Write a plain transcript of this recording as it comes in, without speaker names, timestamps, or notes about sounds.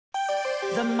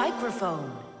the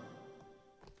microphone.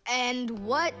 And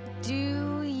what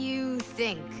do you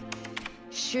think?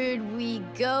 Should we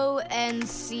go and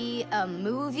see a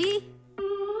movie?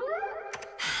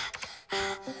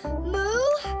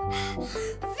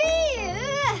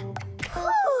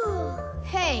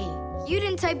 Hey, you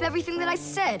didn't type everything that I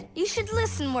said. You should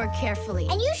listen more carefully.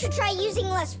 And you should try using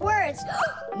less words.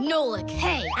 Nolik,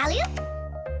 hey. Alley-oop?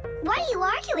 What are you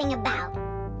arguing about?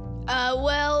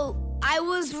 Well, I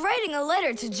was writing a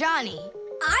letter to Johnny.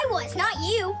 I was, not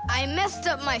you. I messed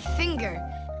up my finger,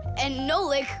 and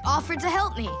Nolik offered to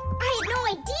help me. I had no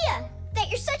idea that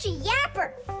you're such a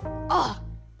yapper. Oh.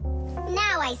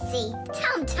 Now I see.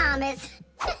 Tom Thomas.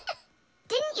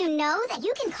 Didn't you know that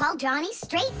you can call Johnny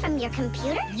straight from your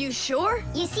computer? You sure?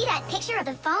 You see that picture of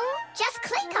the phone? Just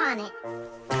click on it.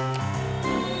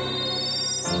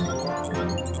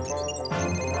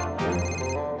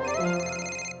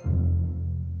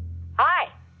 Hi.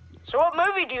 So what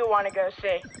movie do you want to go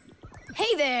see?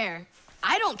 Hey there.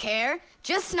 I don't care.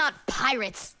 Just not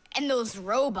pirates and those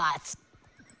robots.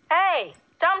 Hey,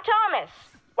 Tom Thomas.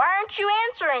 Why aren't you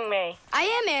answering me? I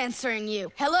am answering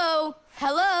you. Hello?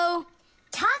 Hello?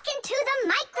 Talking to the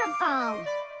microphone.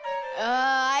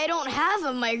 I don't have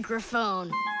a microphone.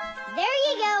 There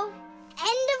you go.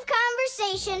 End of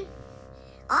conversation.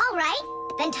 All right,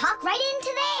 then talk right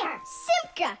into there.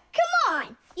 Simka, come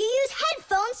on. You use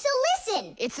headphones to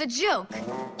listen. It's a joke.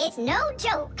 It's no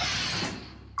joke.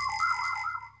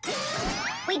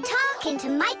 We talk into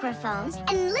microphones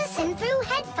and listen through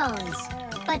headphones.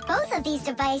 But both of these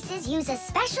devices use a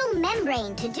special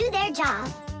membrane to do their job.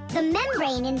 The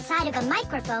membrane inside of a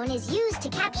microphone is used to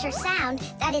capture sound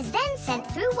that is then sent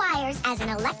through wires as an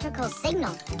electrical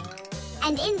signal.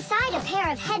 And inside a pair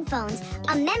of headphones,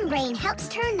 a membrane helps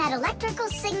turn that electrical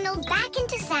signal back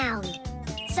into sound.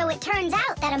 So it turns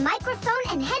out that a microphone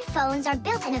and headphones are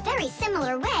built in a very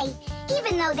similar way,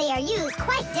 even though they are used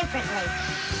quite differently.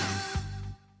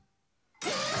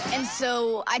 And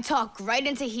so I talk right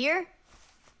into here?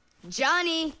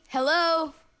 Johnny,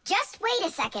 hello? Just wait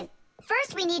a second.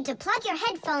 First, we need to plug your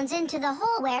headphones into the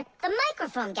hole where the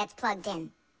microphone gets plugged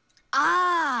in.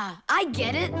 Ah, I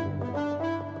get it.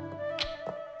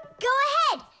 Go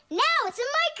ahead. Now it's a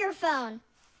microphone.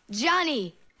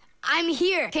 Johnny, I'm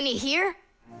here. Can you hear?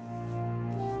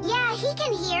 Yeah, he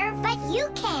can hear, but you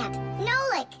can't.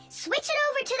 Nolik, switch it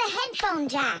over to the headphone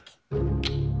jack.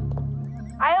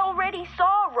 I already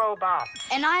saw a robot.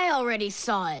 And I already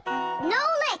saw it.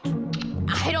 Nolik!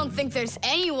 I don't think there's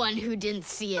anyone who didn't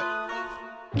see it.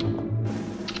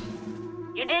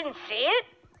 You didn't see it?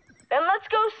 Then let's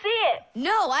go see it.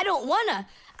 No, I don't wanna.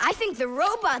 I think the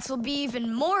robots will be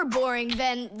even more boring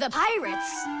than the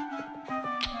pirates.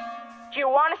 Do you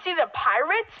want to see the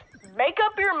pirates? Make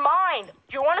up your mind.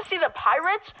 Do you want to see the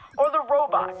pirates or the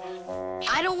robots?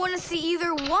 I don't want to see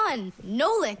either one.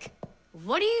 Nolik,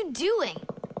 what are you doing?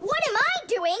 What am I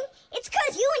doing? It's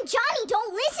 'cause you and Johnny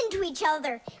don't listen to each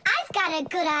other. I've got a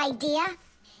good idea.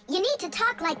 You need to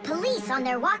talk like police on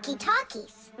their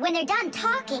walkie-talkies. When they're done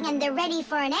talking and they're ready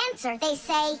for an answer, they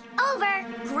say, over.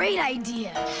 Great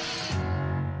idea.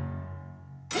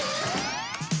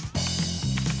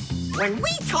 When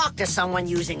we talk to someone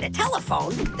using the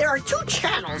telephone, there are two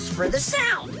channels for the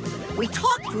sound. We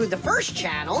talk through the first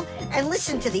channel and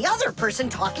listen to the other person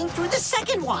talking through the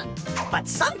second one. But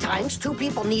sometimes two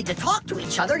people need to talk to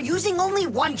each other using only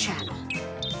one channel.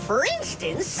 For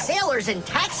instance, sailors and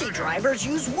taxi drivers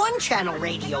use one-channel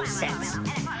radio sets.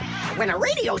 When a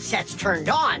radio set's turned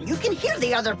on, you can hear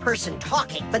the other person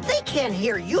talking, but they can't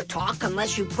hear you talk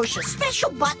unless you push a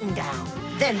special button down.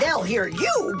 Then they'll hear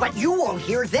you, but you won't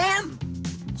hear them.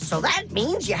 So that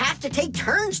means you have to take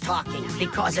turns talking,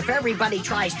 because if everybody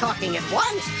tries talking at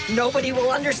once, nobody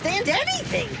will understand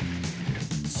anything.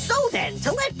 So then,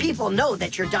 to let people know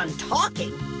that you're done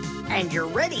talking, and you're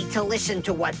ready to listen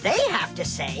to what they have to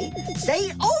say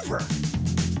over.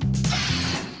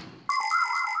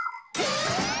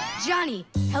 Johnny,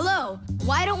 hello.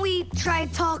 Why don't we try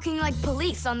talking like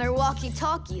police on their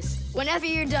walkie-talkies? Whenever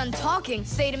you're done talking,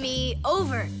 say to me,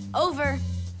 over, over.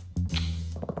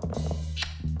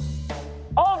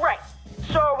 All right.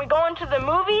 So are we going to the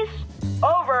movies?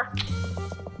 Over.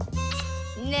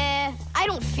 Nah, I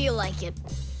don't feel like it.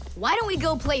 Why don't we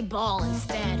go play ball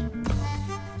instead?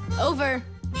 Over.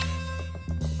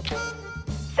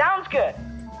 Sounds good.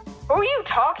 Who were you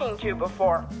talking to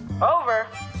before? Over.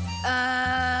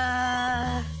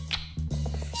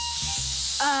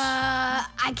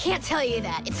 I can't tell you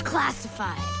that. It's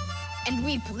classified. And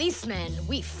we policemen,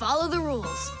 we follow the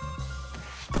rules.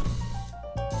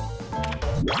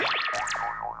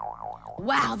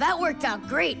 Wow, that worked out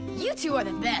great. You two are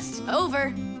the best.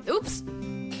 Over. Oops.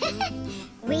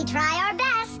 We try our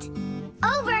best.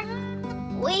 Over.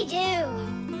 We do.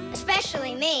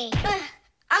 Especially me.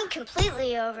 I'm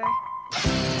completely over.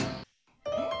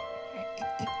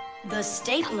 The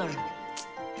stapler.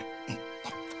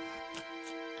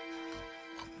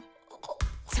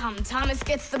 Tom Thomas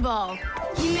gets the ball.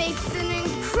 He makes an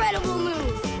incredible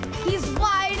move. He's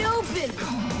wide open.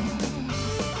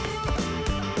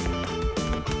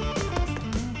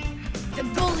 The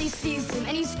goalie sees him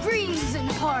and he screams in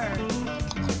horror.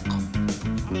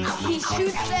 He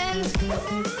shoots and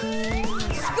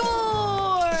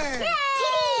score!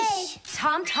 Yay!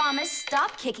 Tom Thomas,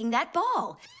 stop kicking that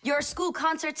ball. Your school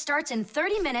concert starts in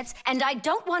 30 minutes, and I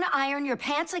don't want to iron your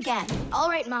pants again. All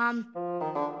right, Mom.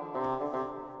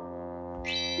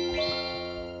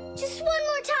 Just one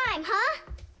more time, huh?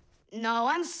 No,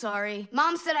 I'm sorry.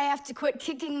 Mom said I have to quit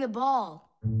kicking the ball.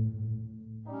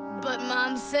 But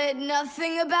Mom said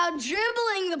nothing about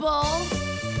dribbling the ball.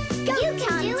 Go, you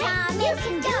can do it. You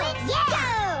can do it.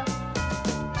 Yeah.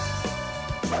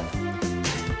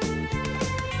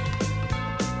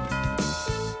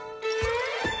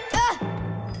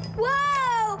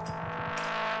 Whoa!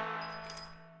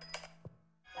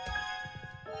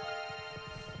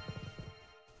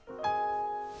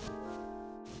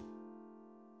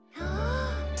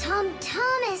 Tom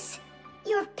Thomas,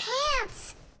 your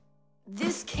pants.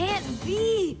 This can't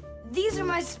be. These are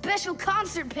my special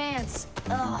concert pants.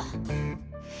 Ugh.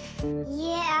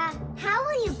 Yeah, how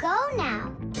will you go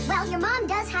now? Well, your mom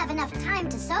does have enough time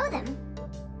to sew them.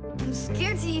 I'm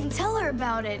scared to even tell her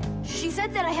about it. She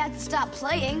said that I had to stop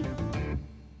playing.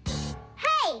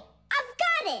 Hey, I've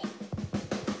got it!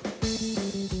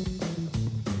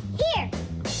 Here.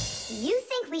 You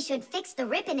think we should fix the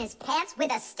rip in his pants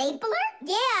with a stapler?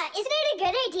 Yeah, isn't it a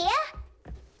good idea?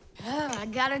 I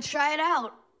gotta try it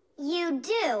out. You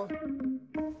do.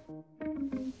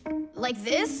 Like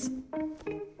this?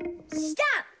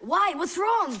 Stop! Why? What's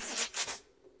wrong?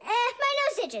 My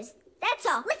nose itches. That's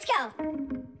all. Let's go.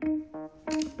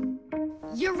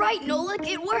 You're right, Nolik.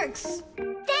 It works.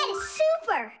 That is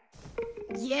super!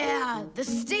 Yeah, the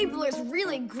stapler's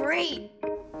really great.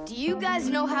 Do you guys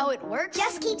know how it works?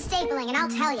 Just keep stapling and I'll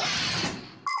tell you.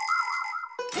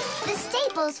 The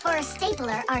staples for a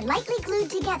stapler are lightly glued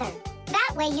together.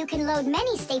 That way you can load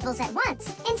many staples at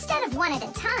once instead of one at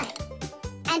a time.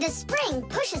 And a spring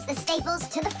pushes the staples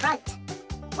to the front.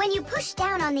 When you push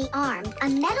down on the arm, a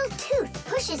metal tooth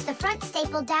pushes the front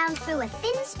staple down through a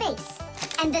thin space.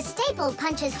 And the staple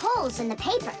punches holes in the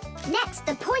paper. Next,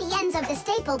 the pointy ends of the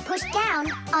staple push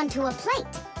down onto a plate.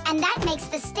 And that makes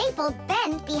the staple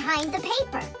bend behind the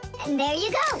paper. And there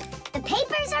you go. The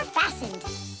papers are fastened.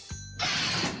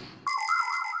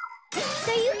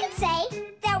 So you could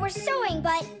say that we're sewing,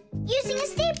 but using a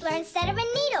stapler instead of a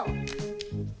needle.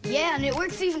 Yeah, and it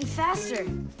works even faster.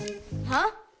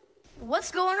 Huh?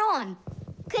 What's going on?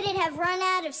 Could it have run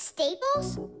out of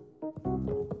staples?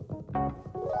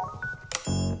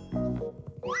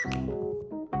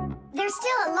 There's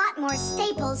still a lot more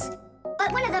staples,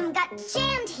 but one of them got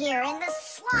jammed here in the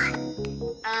slot.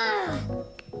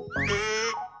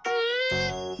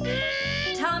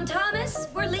 Tom Thomas,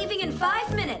 we're leaving in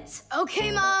 5 minutes.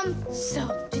 Okay, Mom.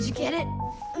 So, did you get it?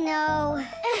 No.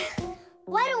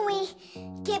 Why don't we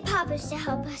get Papa's to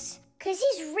help us? Because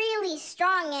he's really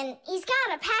strong and he's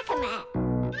got a pack-a-mat.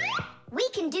 We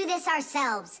can do this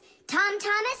ourselves. Tom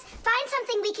Thomas, find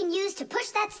something we can use to push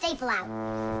that staple out.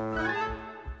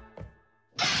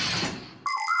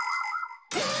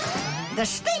 The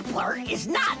stapler is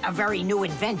not a very new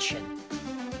invention.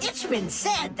 It's been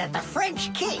said that the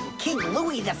French king, King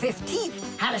Louis XV,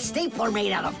 had a stapler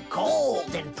made out of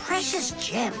gold and precious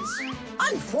gems.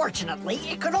 Unfortunately,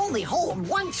 it could only hold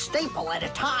one staple at a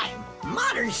time.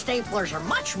 Modern staplers are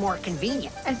much more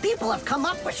convenient, and people have come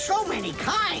up with so many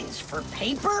kinds for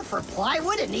paper, for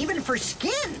plywood, and even for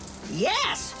skin.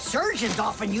 Yes, surgeons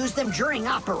often use them during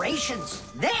operations.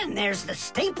 Then there's the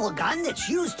staple gun that's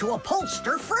used to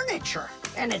upholster furniture.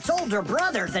 And its older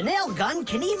brother, the nail gun,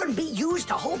 can even be used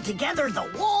to hold together the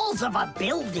walls of a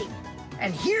building.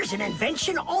 And here's an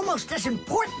invention almost as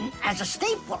important as a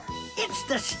stapler. It's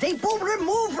the staple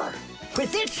remover.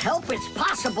 With its help, it's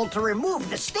possible to remove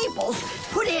the staples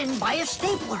put in by a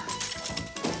stapler.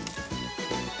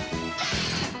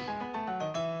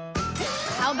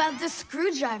 How about the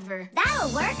screwdriver?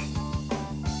 That'll work.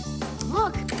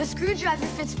 Look, the screwdriver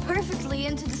fits perfectly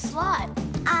into the slot.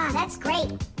 Ah, that's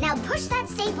great. Now push that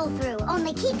staple through,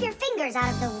 only keep your fingers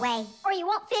out of the way. Or you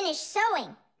won't finish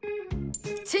sewing.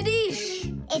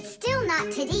 Tadish! It's still not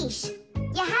Tadish.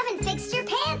 You haven't fixed your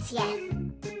pants yet.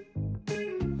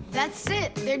 That's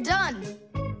it. They're done.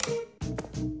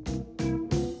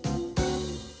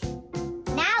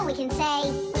 can say,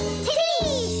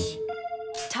 Tish!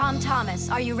 Tom Thomas,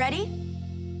 are you ready?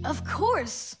 Of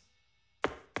course.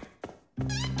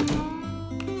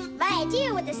 My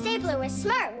idea with the stapler was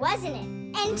smart, wasn't it?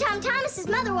 And Tom Thomas's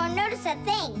mother won't notice a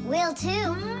thing. Will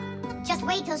too. Just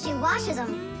wait till she washes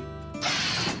them.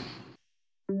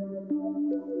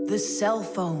 The cell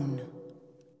phone.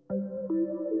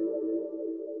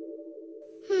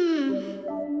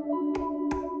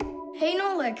 Hey,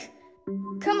 Nolik,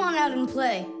 come on out and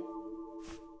play.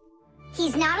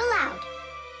 He's not allowed.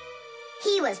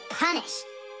 He was punished.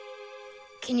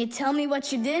 Can you tell me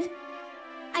what you did?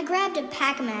 I grabbed a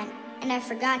Pac-Man, and I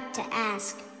forgot to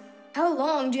ask. How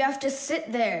long do you have to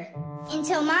sit there?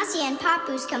 Until Marcia and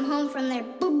Papoose come home from their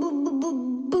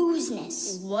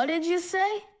boozness. What did you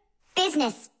say?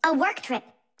 Business, a work trip.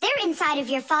 They're inside of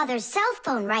your father's cell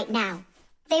phone right now.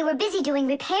 They were busy doing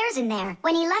repairs in there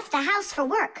when he left the house for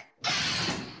work.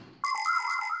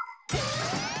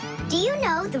 Do you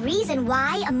know the reason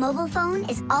why a mobile phone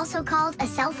is also called a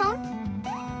cell phone?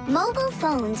 Mobile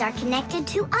phones are connected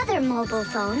to other mobile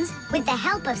phones with the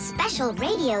help of special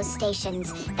radio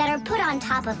stations that are put on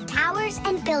top of towers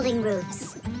and building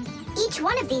roofs. Each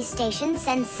one of these stations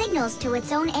sends signals to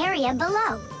its own area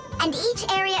below, and each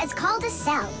area is called a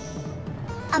cell.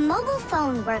 A mobile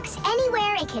phone works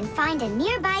anywhere it can find a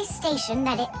nearby station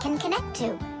that it can connect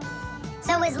to.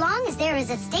 So as long as there is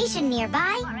a station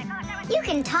nearby, you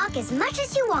can talk as much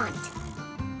as you want.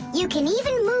 You can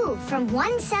even move from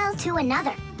one cell to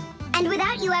another. And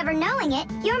without you ever knowing it,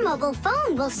 your mobile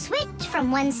phone will switch from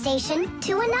one station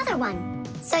to another one.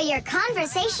 So your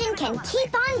conversation can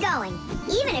keep on going,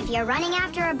 even if you're running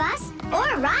after a bus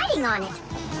or riding on it.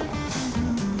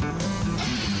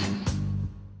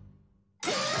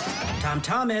 Tom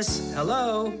Thomas,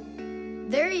 hello.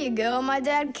 There you go, my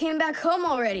dad came back home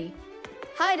already.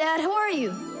 Hi, Dad, how are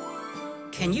you?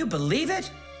 Can you believe it?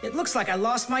 It looks like I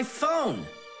lost my phone.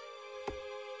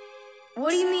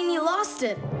 What do you mean you lost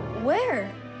it? Where?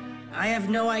 I have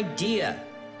no idea.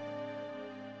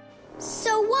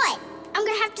 So what? I'm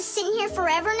gonna have to sit in here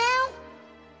forever now?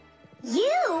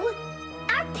 You?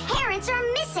 Our parents are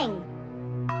missing.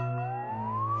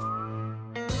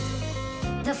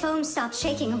 The phone stopped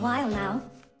shaking a while now.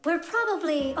 We're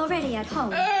probably already at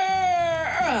home.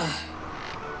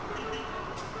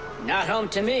 Not home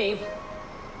to me.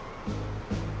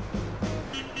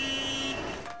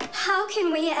 How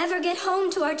can we ever get home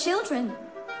to our children?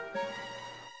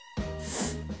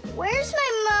 Where's my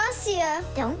Marcia?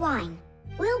 Don't whine.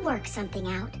 We'll work something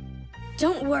out.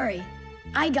 Don't worry.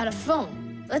 I got a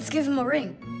phone. Let's give him a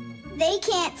ring. They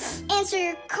can't answer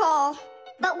your call.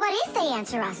 But what if they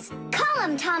answer us? Call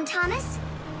them, Tom Thomas.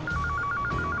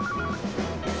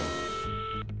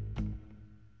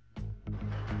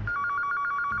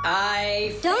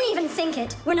 Don't even think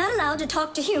it. We're not allowed to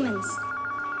talk to humans.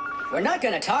 We're not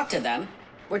gonna talk to them.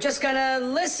 We're just gonna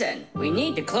listen. We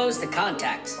need to close the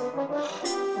contacts.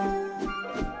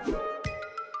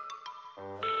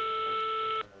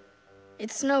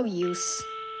 It's no use.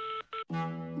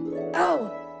 Oh,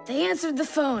 they answered the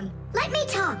phone. Let me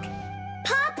talk.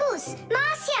 Papoose,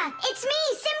 Marcia, it's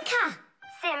me, Simka.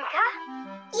 Simka?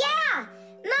 Yeah,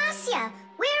 Marcia,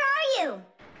 where are you?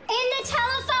 In the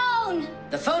telephone!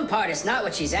 The phone part is not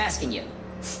what she's asking you.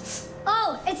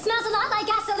 Oh, it smells a lot like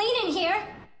gasoline in here.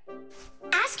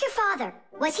 Ask your father,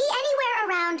 was he anywhere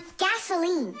around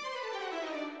gasoline?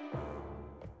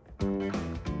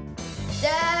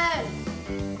 Dad!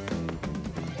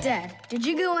 Dad, did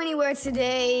you go anywhere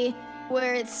today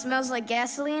where it smells like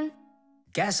gasoline?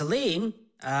 Gasoline?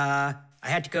 I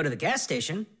had to go to the gas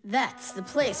station. That's the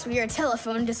place where your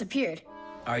telephone disappeared.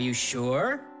 Are you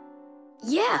sure?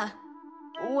 Yeah.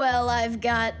 Well, I've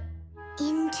got...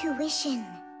 Intuition.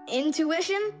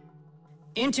 Intuition?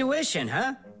 Intuition,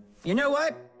 huh? You know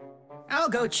what? I'll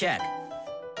go check.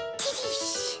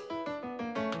 Tish.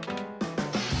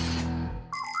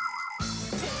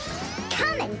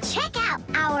 Come and check out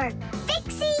our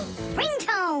Fixie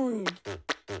ringtone.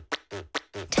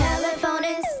 Telephone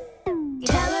is,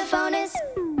 telephone is,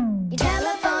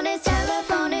 telephone is,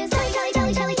 telephone is, telephone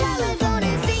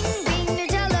is, ring, ring, your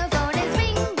telephone is,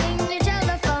 ring, ring, your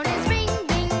telephone is, ring,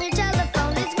 ring, your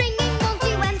telephone is ringing, won't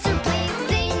you answer please?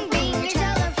 Ring, ring, your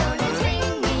telephone is,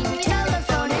 ring, ring, your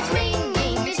telephone is, ring,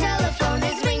 ring, your telephone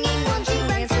is ringing, won't you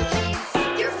answer please?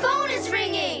 Your phone is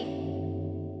ringing!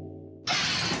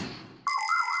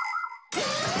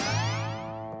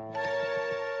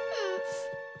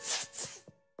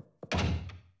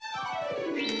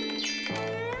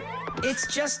 It's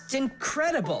just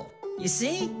incredible. You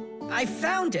see? I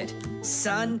found it.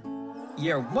 Son,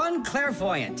 you're one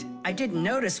clairvoyant. I didn't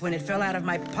notice when it fell out of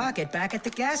my pocket back at the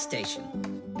gas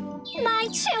station. My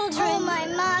children! Oh, my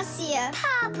Marcia.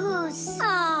 Papoose.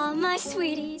 Aw, my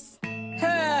sweeties.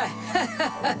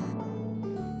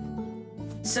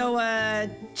 So,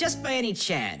 just by any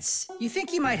chance, you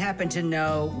think you might happen to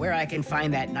know where I can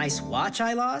find that nice watch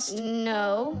I lost?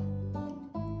 No.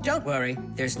 Don't worry,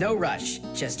 there's no rush.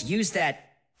 Just use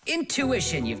that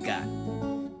intuition you've got.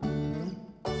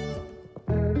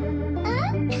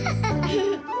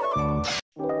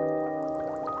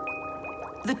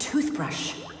 The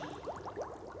toothbrush.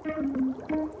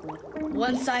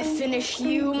 Once I finish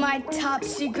you, my top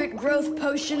secret growth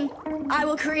potion, I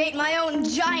will create my own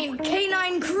giant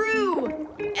canine crew!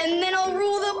 And then I'll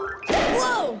rule the...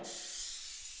 Whoa!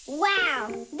 Wow,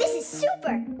 this is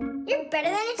super. You're better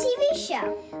than a TV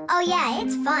show. Oh yeah,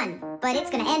 it's fun, but it's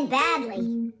gonna end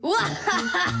badly.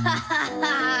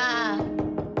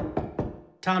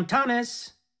 Tom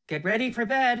Thomas, get ready for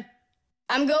bed.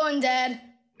 I'm going, Dad.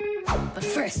 But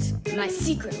first, my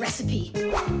secret recipe.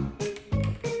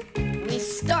 We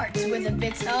start with a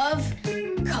bit of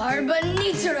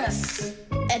carbonatorous.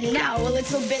 And now a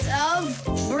little bit of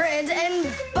bread and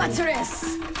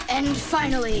butterous. And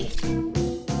finally,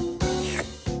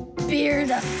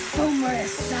 beard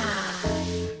foamerous.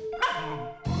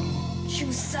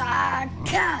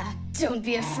 Chusaka. Don't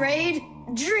be afraid.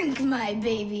 Drink, my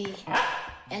baby.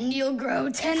 And you'll grow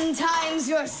 10 times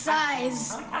your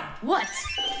size. What?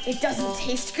 It doesn't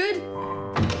taste good?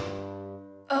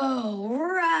 Oh,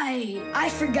 right. I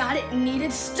forgot it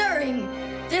needed stirring.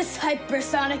 This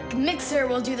hypersonic mixer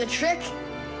will do the trick.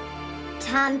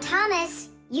 Tom Thomas,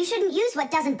 you shouldn't use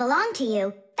what doesn't belong to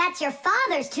you. That's your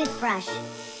father's toothbrush.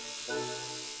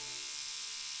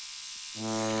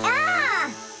 Ah!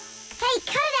 Hey,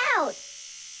 cut it out!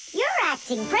 You're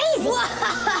acting crazy.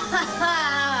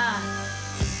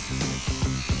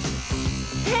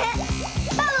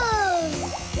 Bubbles!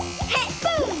 Hey,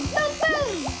 boom, boom,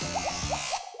 boom!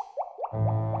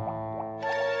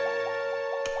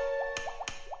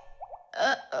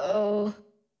 Uh-oh.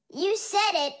 You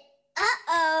said it.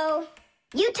 Uh-oh.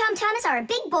 You, Tom Thomas, are a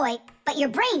big boy, but your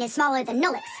brain is smaller than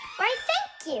Nolik's. Why,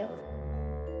 thank you.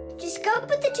 Just go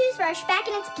put the toothbrush back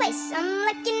in its place,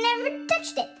 like you never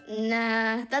touched it.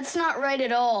 Nah, that's not right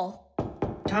at all.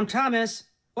 Tom Thomas,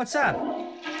 what's up?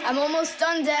 I'm almost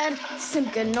done, Dad.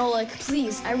 Simka and Nolik,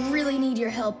 please, I really need your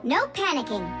help. No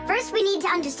panicking. First, we need to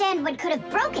understand what could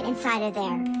have broken inside of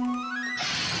there.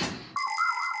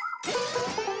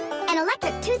 An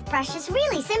electric toothbrush is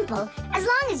really simple, as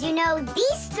long as you know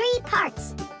these 3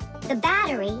 parts. The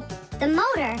battery, the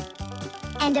motor,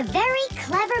 and a very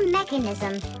clever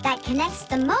mechanism that connects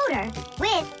the motor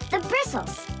with the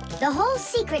bristles. The whole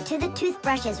secret to the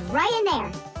toothbrush is right in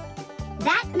there.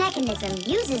 That mechanism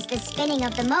uses the spinning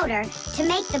of the motor to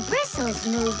make the bristles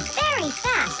move very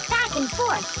fast back and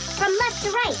forth, from left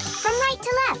to right, from right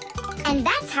to left. And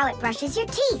that's how it brushes your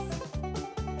teeth.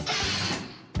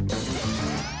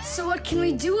 So what can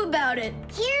we do about it?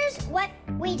 Here's what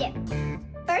we do.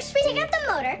 First, we take out the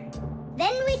motor,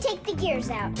 then we take the gears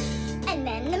out, and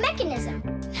then the mechanism.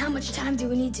 How much time do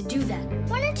we need to do that?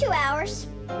 1 or 2 hours.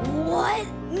 What?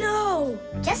 No!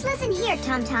 Just listen here,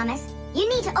 Tom Thomas. You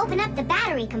need to open up the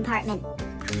battery compartment.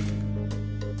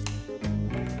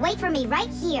 Wait for me right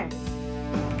here.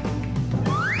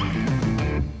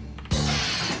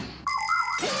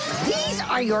 These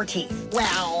are your teeth.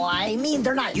 Well, I mean,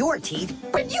 they're not your teeth,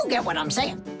 but you get what I'm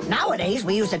saying. Nowadays,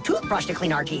 we use a toothbrush to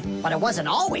clean our teeth, but it wasn't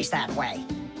always that way.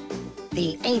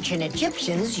 The ancient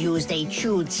Egyptians used a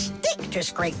chewed stick to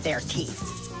scrape their teeth,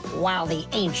 while the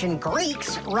ancient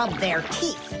Greeks rubbed their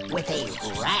teeth with a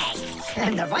rag.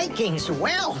 And the Vikings,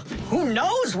 well, who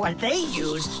knows what they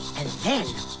used? And then,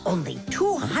 only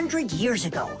 200 years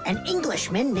ago, an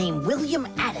Englishman named William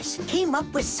Addis came up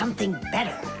with something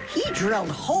better. He drilled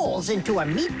holes into a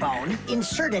meat bone,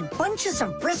 inserted bunches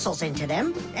of bristles into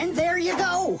them, and there you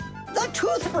go, the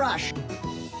toothbrush.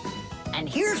 And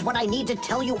here's what I need to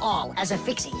tell you all as a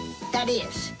Fixie. That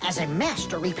is, as a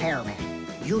master repairman.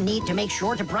 You need to make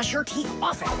sure to brush your teeth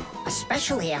often,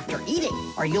 especially after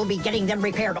eating, or you'll be getting them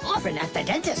repaired often at the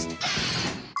dentist.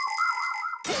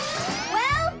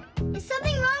 Well, is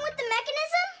something wrong with the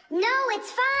mechanism? No,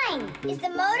 it's fine. Is the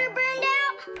motor burned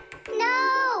out?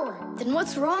 No. Then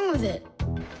what's wrong with it?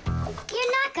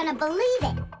 You're not gonna believe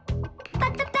it.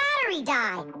 But the battery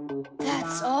died.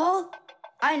 That's all?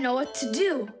 I know what to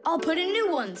do. I'll put in new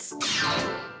ones.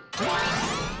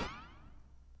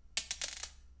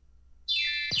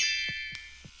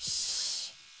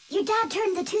 Your dad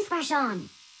turned the toothbrush on.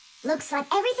 Looks like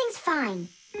everything's fine.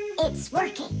 It's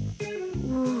working.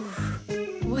 Ooh,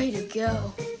 way to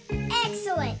go.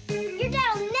 Excellent. Your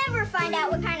dad will never find out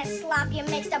what kind of slop you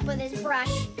mixed up with his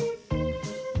brush.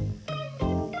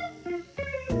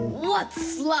 What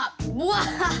slop?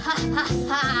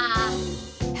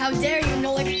 How dare you,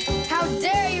 Nolik? How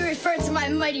dare you refer to my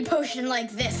mighty potion like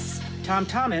this? Tom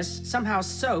Thomas, somehow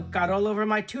soap got all over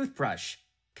my toothbrush.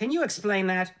 Can you explain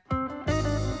that?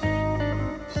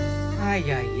 Ay,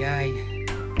 ay, ay.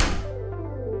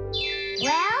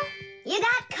 Well, you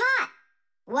got caught.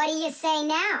 What do you say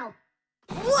now?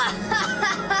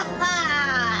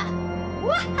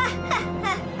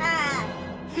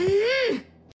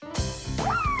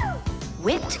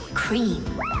 Whipped cream.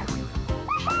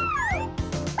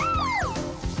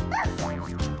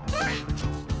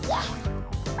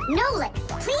 Nolik,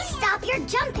 please stop your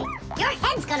jumping. Your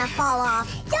head's gonna fall off.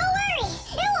 Don't worry,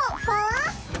 it won't fall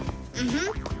off.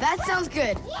 That sounds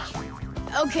good.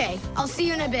 Okay, I'll see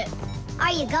you in a bit.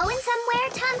 Are you going somewhere,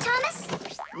 Tom Thomas?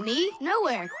 Me?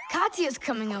 Nowhere. Katya's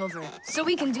coming over, so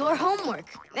we can do our homework.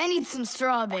 I need some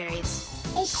strawberries.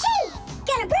 Is she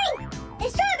gonna bring the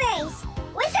strawberries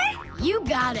with her? You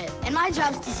got it. And my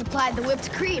job's to supply the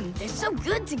whipped cream. They're so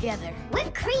good together.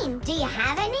 Whipped cream, do you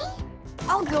have any?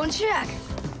 I'll go and check.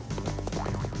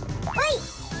 Wait,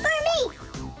 for me!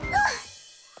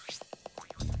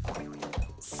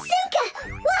 Simka,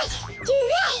 what do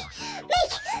they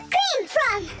make cream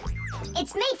from?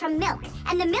 It's made from milk,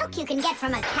 and the milk you can get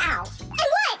from a cow. And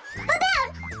what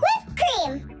about whipped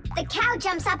cream? The cow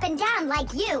jumps up and down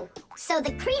like you, so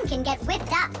the cream can get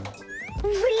whipped up.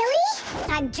 Really?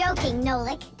 I'm joking,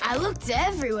 Nolik. I looked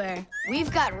everywhere.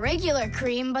 We've got regular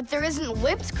cream, but there isn't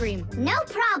whipped cream. No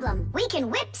problem. We can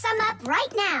whip some up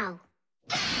right now.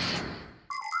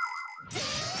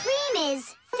 Cream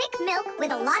is thick milk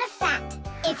with a lot of fat.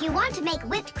 If you want to make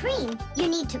whipped cream, you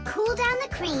need to cool down the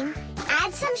cream,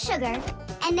 add some sugar,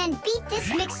 and then beat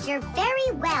this mixture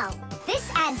very well. This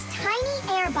adds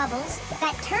tiny air bubbles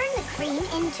that turn the cream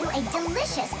into a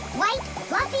delicious, white,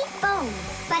 fluffy foam.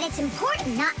 But it's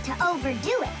important not to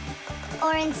overdo it.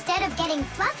 Or instead of getting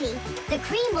fluffy, the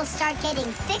cream will start getting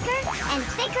thicker and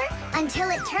thicker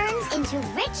until it turns into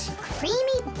rich,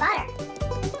 creamy butter.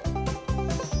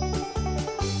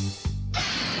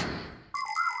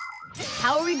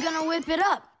 How are we gonna whip it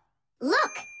up?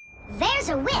 Look, there's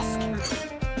a whisk.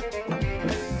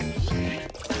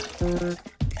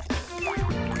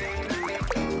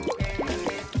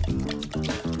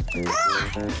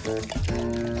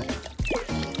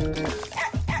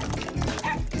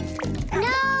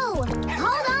 No!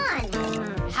 Hold on!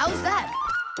 How's that?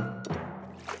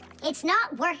 It's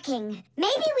not working.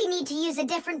 Maybe we need to use a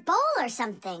different bowl or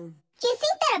something. Do you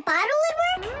think that a bottle would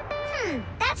work?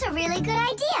 That's a really good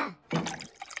idea.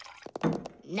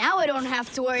 Now I don't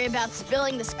have to worry about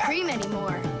spilling this cream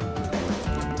anymore.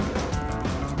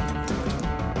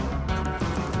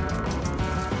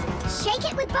 Shake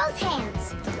it with both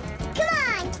hands. Come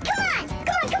on, come on,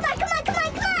 come on, come on, come on, come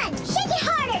on, come on! Shake it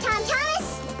harder, Tom Thomas!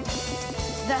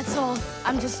 That's all.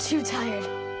 I'm just too tired.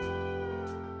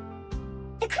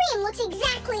 The cream looks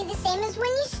exactly the same as when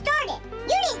you started.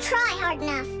 You didn't try hard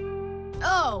enough.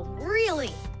 Oh,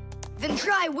 really? Then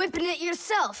try whipping it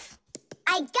yourself.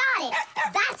 I got it.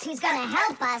 That's who's gonna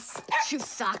help us.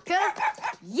 Chusaka?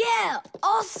 Yeah,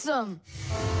 awesome.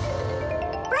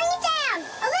 Bring it down.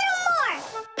 A little more.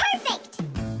 Perfect.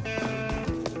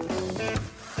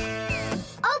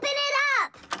 Open it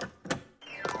up.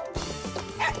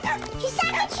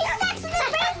 Chusaka, Chusaka, the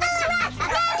rainbow rocks. Na,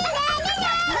 na, na,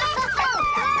 na.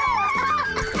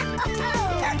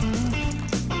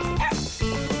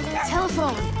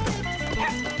 Telephone.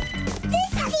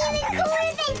 This is even cooler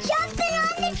than jumping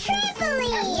on the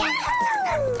trampoline!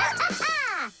 Yahoo!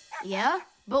 Yeah?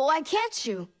 But why can't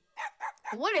you?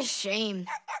 What a shame.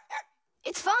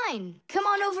 It's fine. Come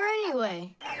on over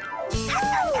anyway.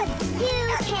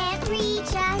 You can't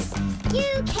reach us.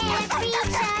 You can't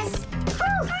reach us.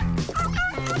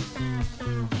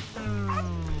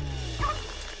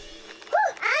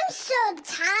 I'm so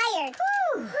tired.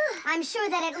 I'm sure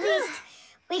that at least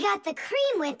we got the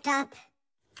cream whipped up.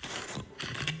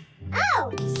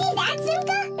 Oh, see that,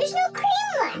 Simka? There's no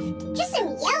cream left. Just some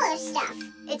yellow stuff.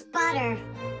 It's butter,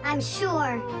 I'm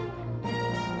sure.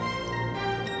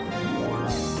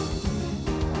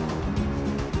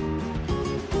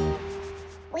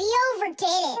 We overdid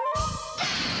it.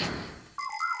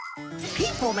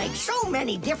 People make so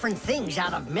many different things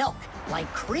out of milk, like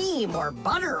cream or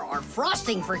butter or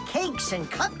frosting for cakes and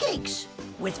cupcakes.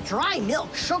 With dry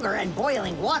milk, sugar, and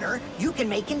boiling water, you can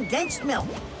make condensed milk.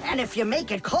 And if you make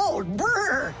it cold,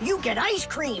 brr, you get ice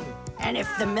cream. And if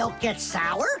the milk gets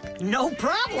sour, no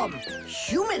problem.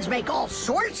 Humans make all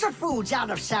sorts of foods out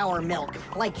of sour milk,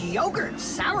 like yogurt,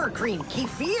 sour cream,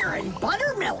 kefir, and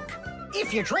buttermilk.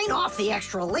 If you drain off the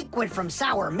extra liquid from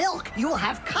sour milk, you'll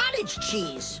have cottage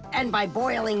cheese. And by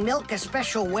boiling milk a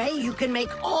special way, you can make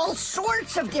all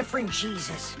sorts of different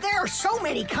cheeses. There are so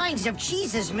many kinds of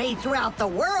cheeses made throughout the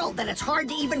world that it's hard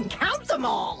to even count them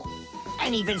all.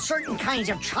 And even certain kinds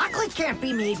of chocolate can't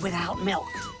be made without milk.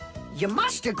 You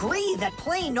must agree that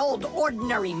plain old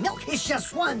ordinary milk is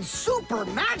just one super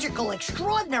magical,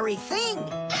 extraordinary thing.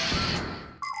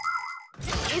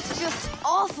 It's just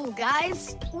awful,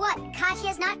 guys. What,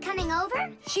 Katya's not coming over?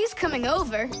 She's coming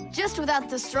over, just without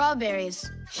the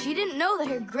strawberries. She didn't know that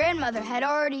her grandmother had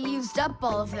already used up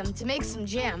all of them to make some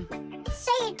jam.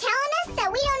 So you're telling us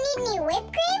that we don't need any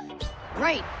whipped cream?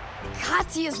 Right.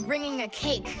 Katya's bringing a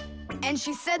cake. And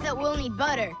she said that we'll need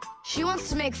butter. She wants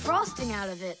to make frosting out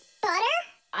of it. Butter?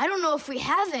 I don't know if we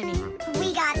have any.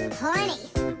 We got plenty.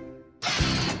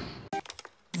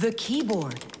 The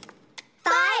keyboard.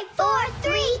 5, 4,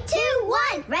 3, 2,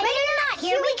 1. Ready or not,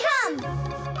 here we come.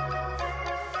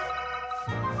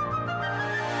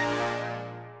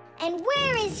 And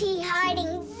where is he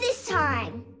hiding this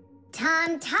time?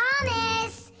 Tom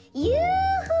Thomas!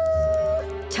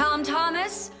 Yoo-hoo! Tom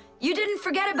Thomas, you didn't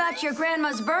forget about your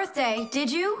grandma's birthday,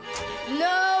 did you?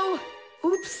 No!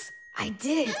 Oops, I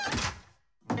did.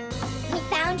 We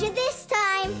found you this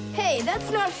time. Hey,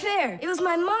 that's not fair. It was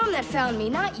my mom that found me,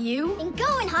 not you. And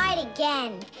go and hide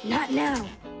again. Not now.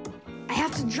 I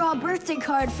have to draw a birthday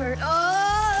card for...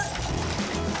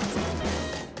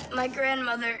 my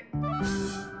grandmother.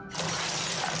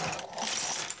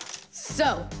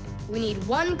 So, we need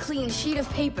one clean sheet of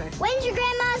paper. When's your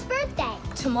grandma's birthday?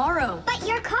 Tomorrow. But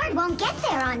your card won't get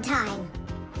there on time.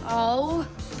 Oh,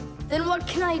 then what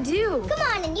can I do? Come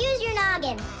on and use your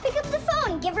noggin. Pick up the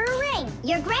phone and give her a ring.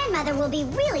 Your grandmother will be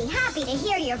really happy to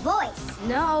hear your voice.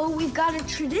 No, we've got a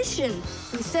tradition.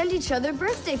 We send each other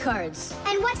birthday cards.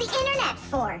 And what's the internet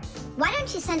for? Why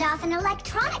don't you send off an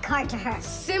electronic card to her?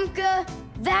 Simka,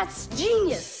 that's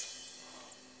genius.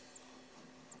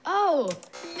 Oh,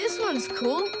 this one's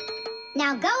cool.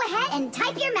 Now go ahead and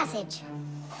type your message.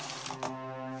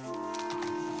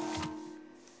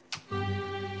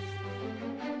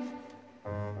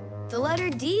 The letter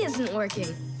D isn't working.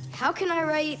 How can I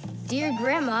write Dear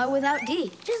Grandma without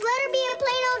D? Just let her be a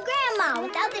plain old grandma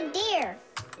without the dear.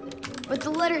 But the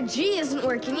letter G isn't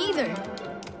working either.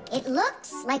 It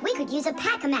looks like we could use a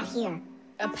pack-a-mat here.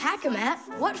 A pack-a-mat?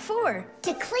 What for?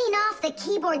 To clean off the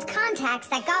keyboard's contacts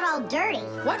that got all dirty.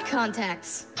 What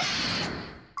contacts?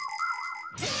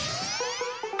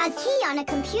 A key on a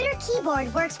computer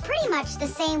keyboard works pretty much the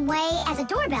same way as a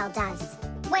doorbell does.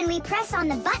 When we press on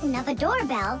the button of a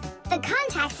doorbell, the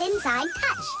contacts inside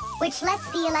touch, which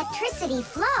lets the electricity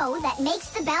flow that makes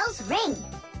the bells ring.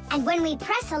 And when we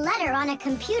press a letter on a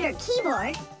computer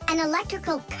keyboard, an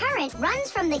electrical current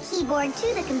runs from the keyboard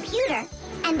to the computer,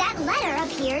 and that letter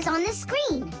appears on the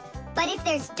screen. But if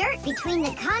there's dirt between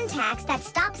the contacts that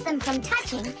stops them from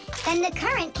touching, then the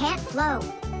current can't flow.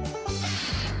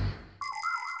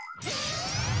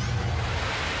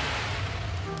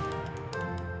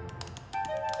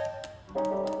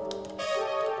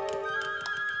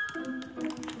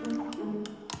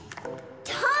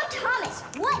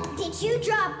 What did you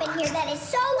drop in here that is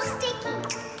so sticky?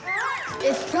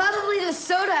 It's probably the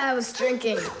soda I was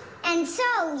drinking. And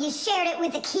so, you shared it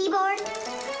with the keyboard?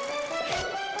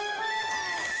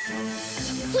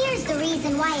 Here's the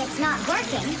reason why it's not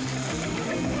working.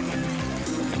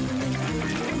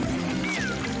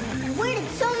 Where did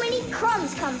so many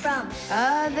crumbs come from?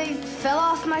 They fell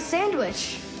off my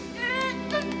sandwich.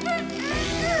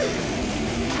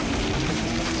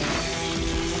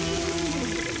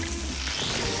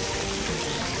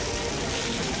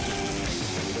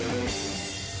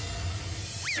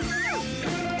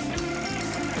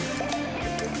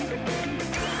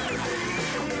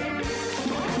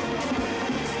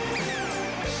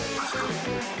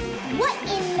 What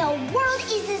in the world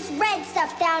is this red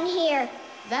stuff down here?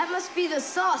 That must be the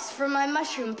sauce for my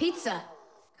mushroom pizza.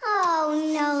 Oh,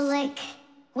 Nolik.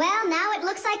 Well, now it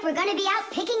looks like we're gonna be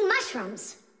out picking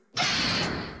mushrooms.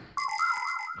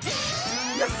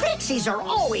 The Fixies are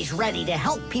always ready to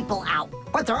help people out,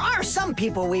 but there are some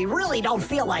people we really don't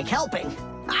feel like helping.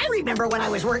 I remember when I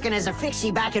was working as a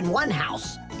Fixie back in one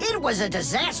house. It was a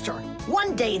disaster.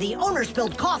 One day, the owner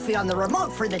spilled coffee on the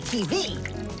remote for the TV.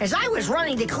 As I was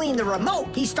running to clean the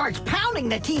remote, he starts pounding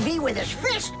the TV with his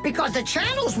fist because the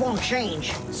channels won't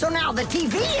change. So now the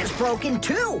TV is broken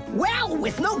too. Well,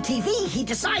 with no TV, he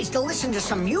decides to listen to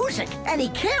some music, and he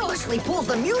carelessly pulls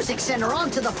the music center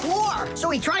onto the floor.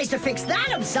 So he tries to fix that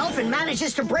himself and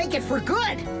manages to break it for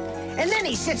good. And then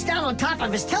he sits down on top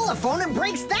of his telephone and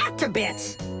breaks that to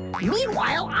bits.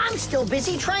 Meanwhile, I'm still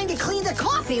busy trying to clean the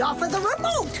coffee off of the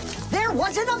remote. There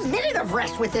wasn't a minute of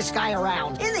rest with this guy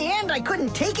around. In the end, I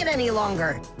couldn't take it any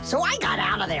longer. So I got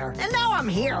out of there, and now I'm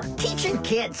here, teaching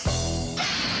kids.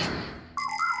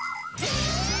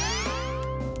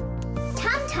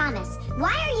 Thomas,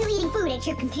 why are you eating food at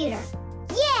your computer?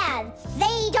 Yeah,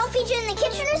 they don't feed you in the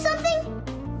kitchen or something?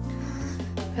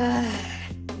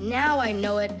 Now I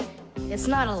know it. It's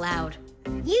not allowed.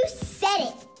 You said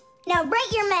it. Now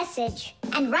write your message,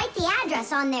 and write the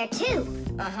address on there too.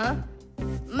 Uh-huh.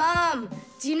 Mom,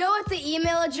 do you know what the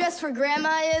email address for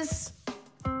Grandma is?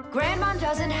 Grandma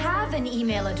doesn't have an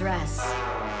email address.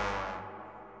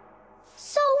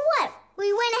 So what?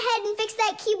 We went ahead and fixed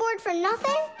that keyboard for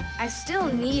nothing? I still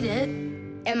need it.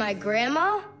 Am I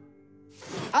Grandma?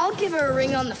 I'll give her a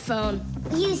ring on the phone.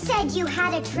 You said you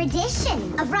had a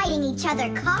tradition of writing each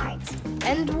other cards.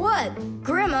 And what?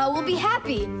 Grandma will be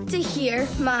happy to hear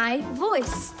my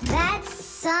voice. That's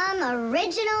some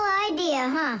original idea,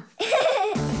 huh?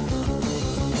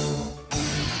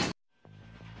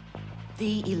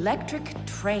 The electric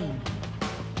train.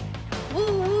 Woo,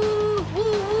 woo, woo,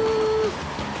 woo.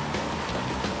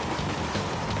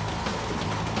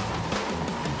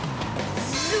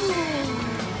 Zoom,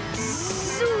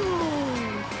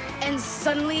 zoom. And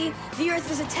suddenly, the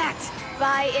Earth is attacked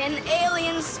by an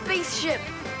alien spaceship.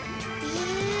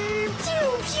 Pew,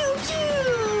 pew, pew.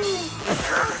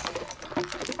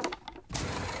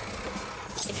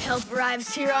 If help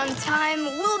arrives here on time,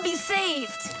 we'll be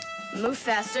saved. Move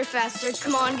faster, faster.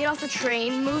 Come on, get off the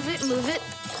train. Move it, move it.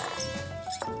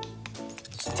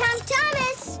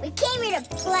 Thomas, we came here to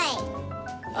play.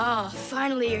 Oh,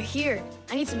 finally you're here.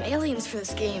 I need some aliens for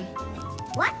this game.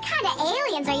 What kind of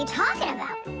aliens are you talking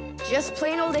about? Just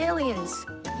plain old aliens.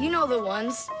 You know the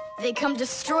ones. They come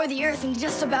destroy the Earth and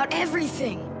just about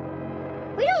everything.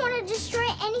 We don't want to destroy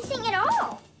anything at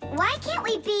all. Why can't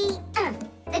we be,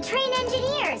 the train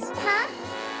engineers, huh?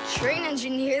 Train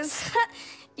engineers?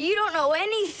 You don't know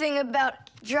anything about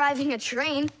driving a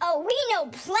train. Oh, we know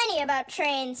plenty about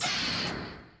trains.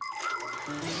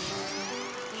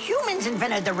 Humans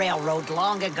invented the railroad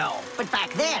long ago, but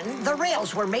back then, the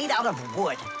rails were made out of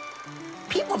wood.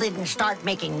 People didn't start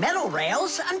making metal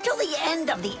rails until the end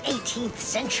of the 18th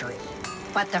century.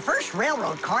 But the first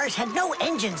railroad cars had no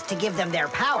engines to give them their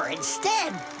power.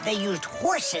 Instead, they used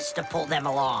horses to pull them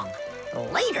along.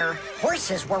 Later,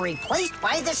 horses were replaced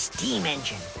by the steam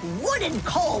engine. Wood and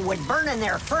coal would burn in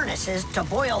their furnaces to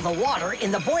boil the water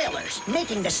in the boilers,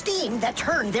 making the steam that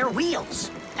turned their wheels.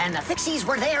 And the Fixies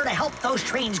were there to help those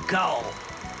trains go,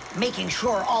 making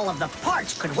sure all of the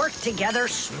parts could work together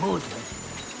smoothly.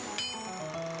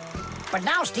 But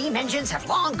now steam engines have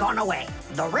long gone away.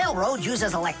 The railroad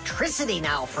uses electricity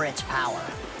now for its power.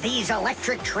 These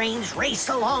electric trains race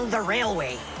along the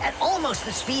railway at almost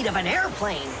the speed of an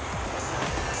airplane.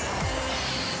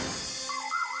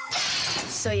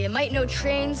 So you might know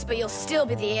trains, but you'll still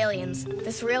be the aliens.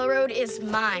 This railroad is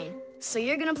mine. So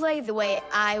you're gonna play the way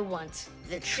I want.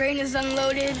 The train is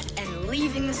unloaded and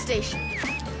leaving the station.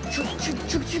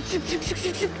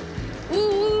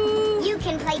 Woo! You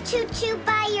can play choo-choo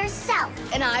by yourself.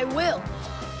 And I will.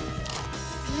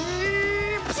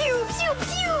 Pew, pew,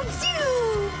 pew, pew,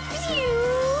 pew.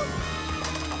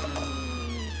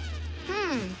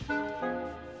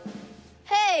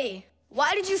 Hey,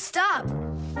 why did you stop?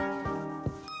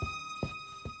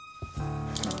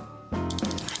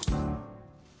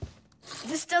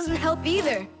 This doesn't help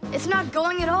either. It's not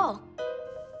going at all.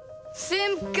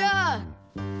 Simka!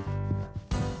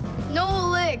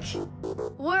 Nolik!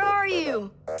 Where are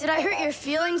you? Did I hurt your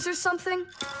feelings or something?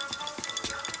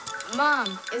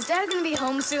 Mom, is Dad gonna be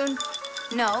home soon?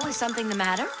 No, is something the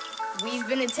matter? We've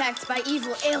been attacked by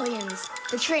evil aliens.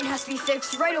 The train has to be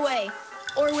fixed right away,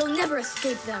 or we'll never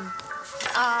escape them.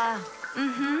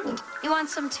 You want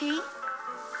some tea?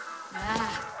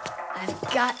 I've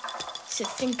got to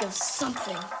think of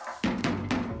something.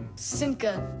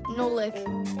 Simka, Nolik,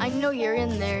 I know you're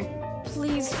in there.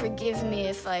 Please forgive me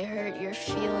if I hurt your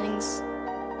feelings.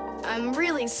 I'm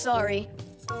really sorry.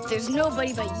 There's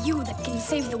nobody but you that can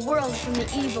save the world from the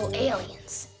evil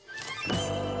aliens.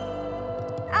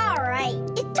 All right,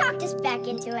 you talked us back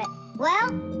into it.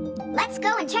 Well, let's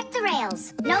go and check the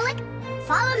rails. Nolik,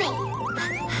 follow me.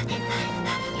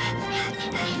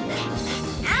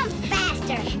 I'm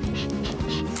faster.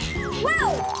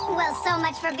 Whoa! Well, so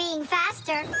much for being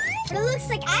faster. But it looks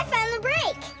like I found the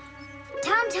brake.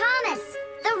 Thomas,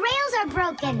 the rails are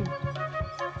broken.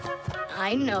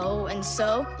 I know, and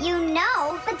so? You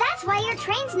know, but that's why your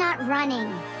train's not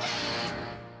running.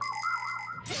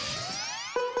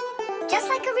 Just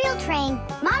like a real train,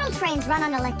 model trains run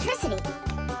on electricity.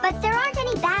 But there aren't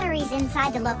any batteries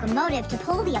inside the locomotive to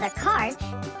pull the other cars.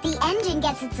 The engine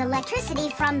gets its electricity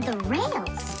from the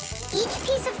rails. Each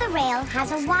piece of the rail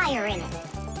has a wire in it.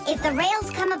 If the rails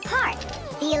come apart,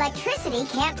 the electricity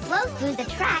can't flow through the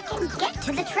track and get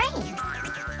to the train.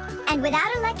 And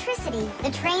without electricity,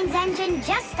 the train's engine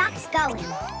just stops going.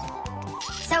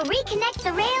 So reconnect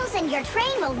the rails and your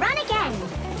train will run again.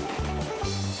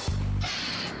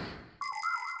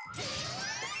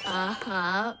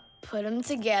 Uh-huh. Put them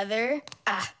together.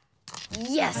 Ah,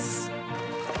 yes!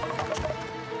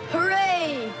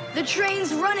 Hooray! The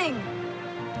train's running!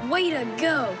 Way to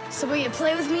go! So will you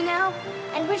play with me now?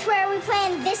 And which way are we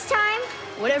playing this time?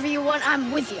 Whatever you want,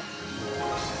 I'm with you.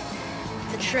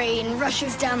 The train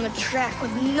rushes down the track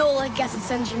with Nolik as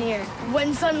its engineer,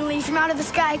 when suddenly from out of the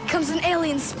sky comes an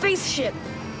alien spaceship.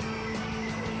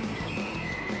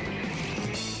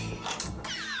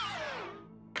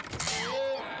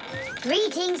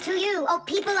 Greetings to you, O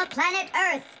people of planet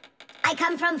Earth. I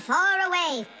come from far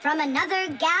away, from another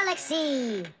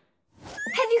galaxy.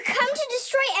 Have you come to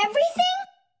destroy everything?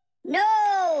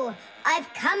 No,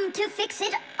 I've come to fix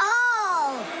it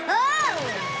all.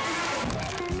 Oh!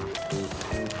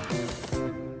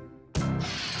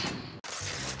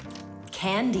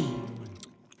 Candy.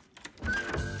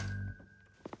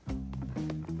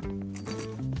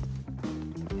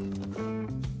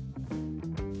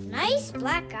 Nice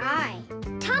black eye.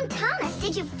 Tom Thomas,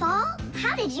 did you fall?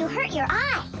 How did you hurt your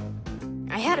eye?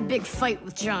 I had a big fight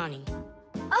with Johnny.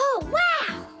 Oh,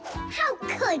 wow! How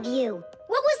could you?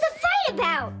 What was the fight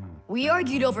about? We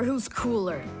argued over who's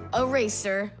cooler, a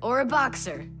racer or a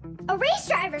boxer. A race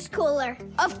driver's cooler.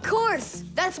 Of course!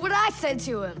 That's what I said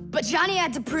to him. But Johnny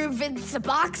had to prove it's a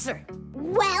boxer.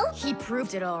 Well, He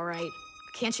proved it all right.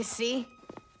 Can't you see?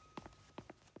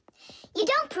 you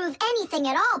don't prove anything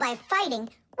at all by fighting.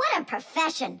 What a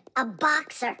profession, a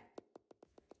boxer.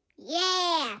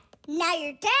 Yeah. Now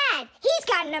your dad, he's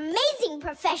got an amazing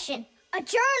profession. A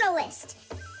journalist.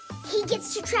 He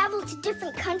gets to travel to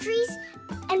different countries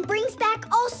and brings back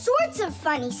all sorts of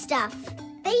funny stuff.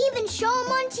 They even show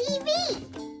him on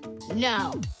TV.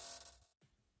 No.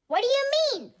 What do you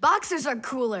mean? Boxers are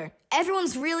cooler.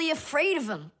 Everyone's really afraid of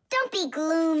them. Don't be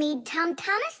gloomy, Tom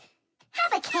Thomas.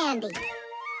 Have a candy.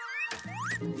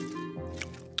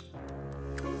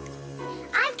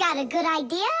 I've got a good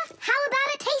idea. How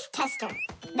about a taste tester?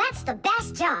 That's the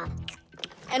best job.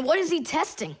 And what is he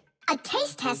testing? A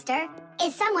taste tester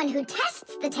is someone who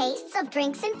tests the tastes of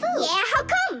drinks and food. Yeah, how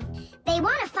come? They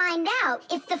want to find out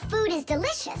if the food is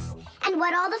delicious and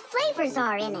what all the flavors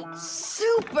are in it.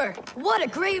 Super! What a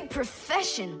great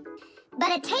profession.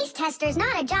 But a taste tester's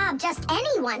not a job just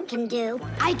anyone can do.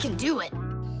 I can do it.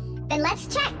 Then let's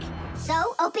check.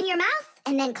 So open your mouth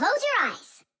and then close your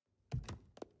eyes.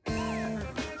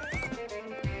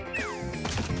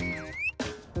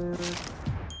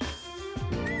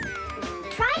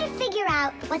 Try to figure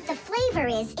out what the flavor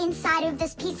is inside of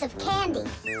this piece of candy.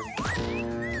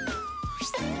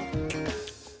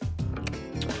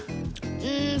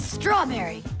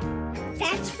 Strawberry.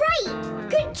 That's right.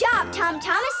 Good job, Tom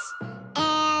Thomas.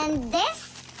 And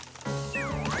this?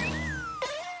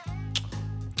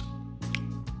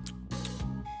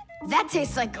 That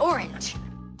tastes like orange.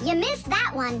 You missed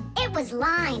that one. It was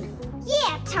lime.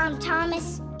 Yeah, Tom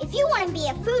Thomas. If you want to be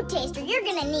a food taster, you're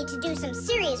gonna need to do some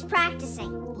serious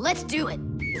practicing. Let's do it.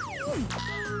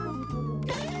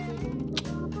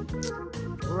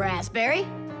 Raspberry?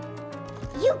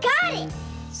 You got it!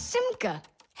 Simka,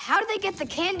 how do they get the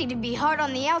candy to be hard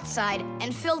on the outside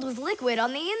and filled with liquid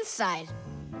on the inside?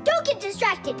 Don't get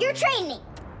distracted. You're training.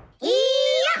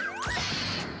 Yeah!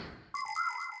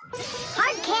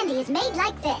 Hard candy is made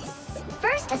like this.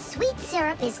 First, a sweet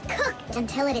syrup is cooked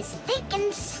until it is thick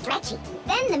and stretchy.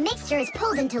 Then the mixture is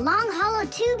pulled into long, hollow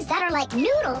tubes that are like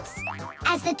noodles.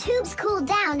 As the tubes cool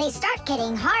down, they start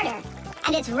getting harder.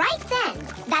 And it's right then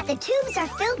that the tubes are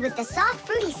filled with the soft,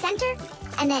 fruity center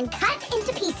and then cut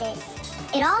into pieces.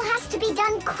 It all has to be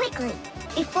done quickly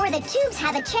before the tubes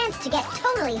have a chance to get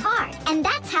totally hard. And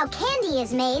that's how candy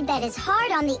is made that is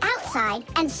hard on the outside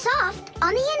and soft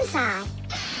on the inside.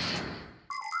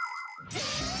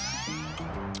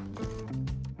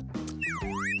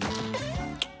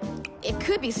 It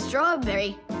could be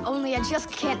strawberry, only I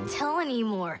just can't tell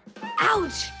anymore.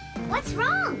 Ouch! What's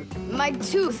wrong? My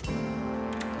tooth.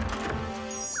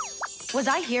 Was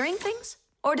I hearing things?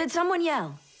 Or did someone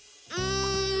yell?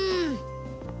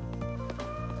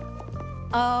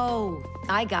 Oh,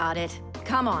 I got it.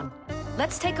 Come on.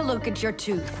 Let's take a look at your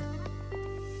tooth.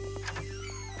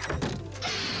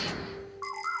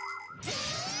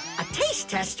 A taste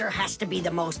tester has to be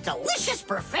the most delicious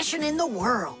profession in the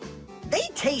world. They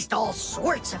taste all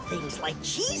sorts of things like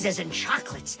cheeses and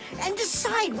chocolates and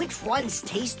decide which ones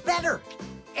taste better.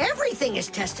 Everything is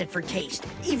tested for taste,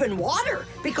 even water,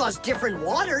 because different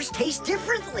waters taste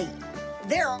differently.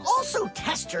 There are also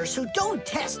testers who don't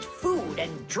test food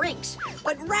and drinks,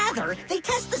 but rather they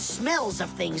test the smells of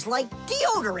things like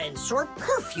deodorants or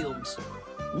perfumes.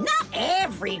 Not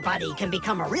everybody can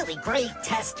become a really great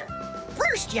tester.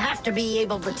 First, you have to be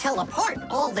able to tell apart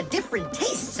all the different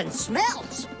tastes and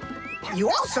smells. You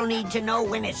also need to know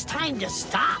when it's time to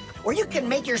stop, or you can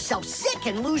make yourself sick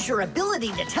and lose your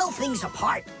ability to tell things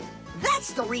apart.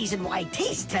 That's the reason why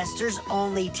taste testers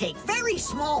only take very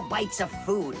small bites of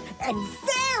food and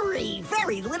very,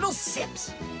 very little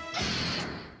sips.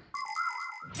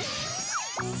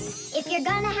 If you're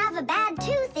gonna have a bad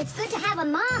tooth, it's good to have a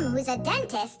mom who's a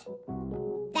dentist.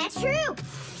 That's true.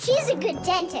 She's a good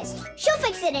dentist. She'll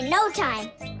fix it in no time.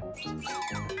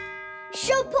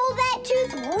 She'll pull that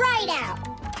tooth right out.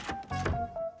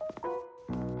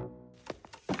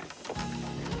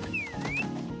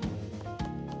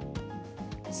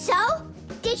 So,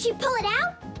 did she pull it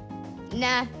out?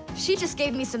 Nah, she just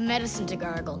gave me some medicine to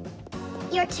gargle.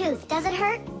 Your tooth, does it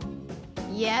hurt?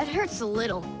 Yeah, it hurts a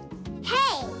little.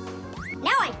 Hey,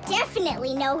 now I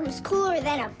definitely know who's cooler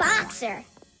than a boxer.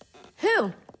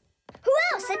 Who? Who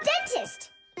else? A dentist.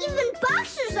 Even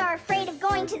boxers are afraid of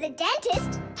going to the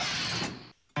dentist.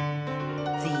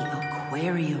 The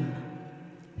aquarium.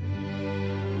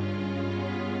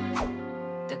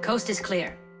 The coast is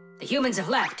clear. The humans have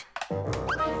left.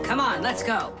 Come on, let's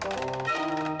go.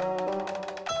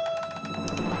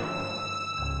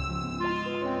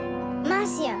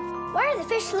 Marcia, why are the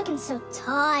fish looking so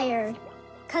tired?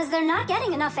 'Cause they're not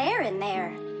getting enough air in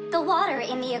there. The water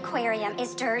in the aquarium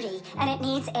is dirty, and it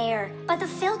needs air, but the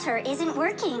filter isn't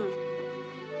working.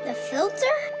 The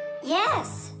filter?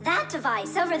 Yes, that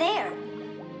device over there.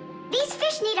 These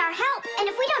fish need our help, and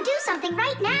if we don't do something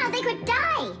right now, they could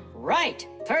die. Right.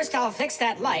 First, I'll fix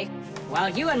that light, while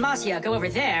you and Marcia go over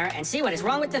there and see what is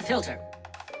wrong with the filter.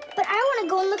 But I want to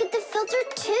go and look at the filter,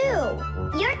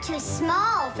 too. You're too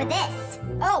small for this.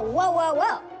 Oh, whoa, whoa,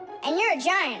 whoa. And you're a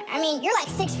giant. I mean, you're like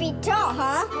 6 feet tall,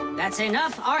 huh? That's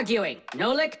enough arguing.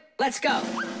 Nolik, let's go.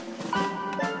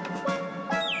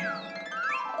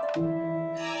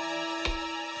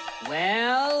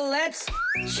 Well, let's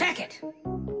check it.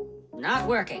 Not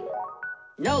working.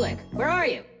 Nolik, where are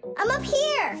you? I'm up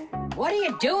here. What are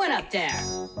you doing up there?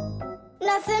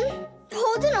 Nothing.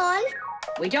 Holding on.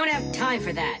 We don't have time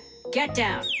for that. Get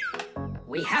down.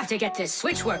 We have to get this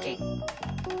switch working.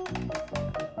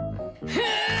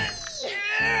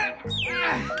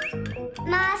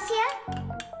 Marcia,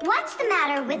 what's the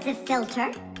matter with the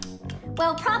filter?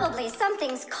 Well, probably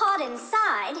something's caught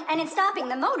inside, and it's stopping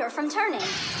the motor from turning.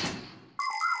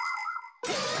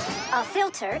 A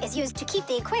filter is used to keep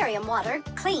the aquarium water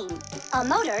clean. A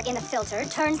motor in the filter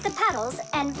turns the paddles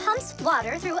and pumps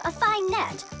water through a fine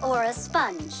net or a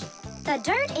sponge. The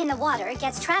dirt in the water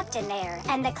gets trapped in there,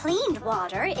 and the cleaned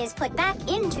water is put back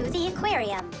into the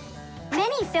aquarium.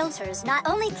 Many filters not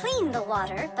only clean the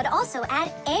water, but also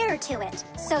add air to it,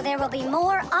 so there will be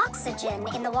more oxygen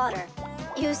in the water.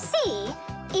 You see,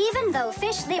 even though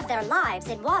fish live their lives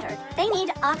in water, they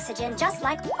need oxygen just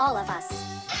like all of us.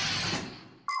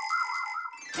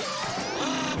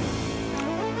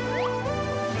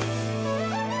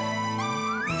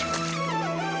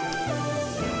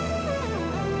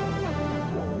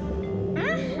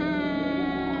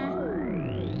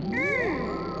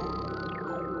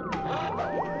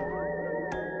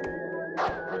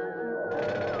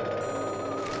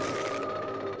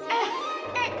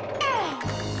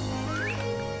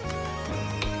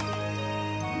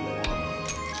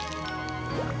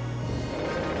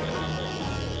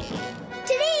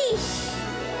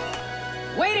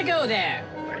 Way to go there!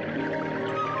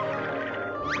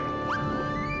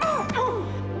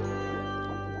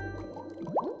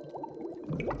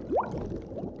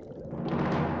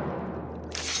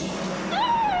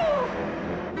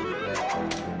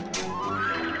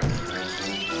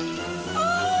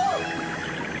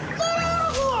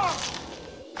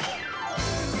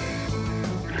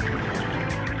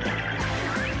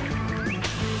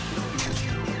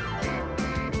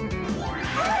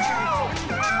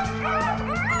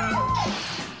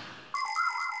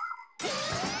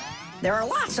 There are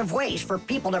lots of ways for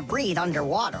people to breathe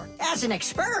underwater. As an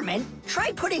experiment,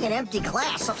 try putting an empty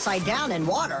glass upside down in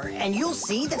water, and you'll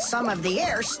see that some of the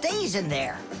air stays in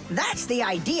there. That's the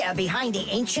idea behind the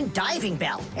ancient diving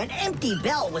bell. An empty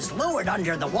bell was lowered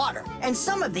under the water, and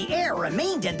some of the air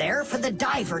remained in there for the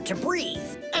diver to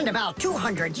breathe. And about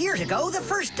 200 years ago, the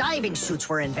first diving suits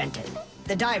were invented.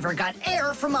 the diver got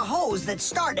air from a hose that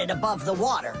started above the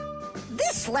water.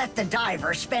 This let the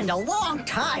diver spend a long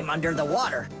time under the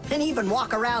water and even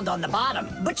walk around on the bottom,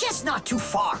 but just not too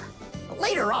far.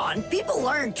 Later on, people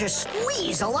learned to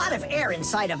squeeze a lot of air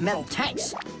inside of metal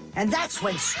tanks, and that's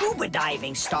when scuba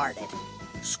diving started.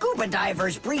 Scuba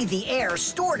divers breathe the air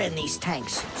stored in these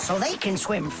tanks so they can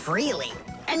swim freely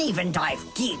and even dive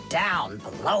deep down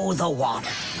below the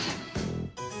water.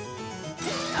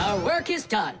 Our work is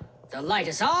done. The light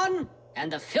is on, and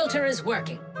the filter is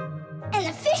working. And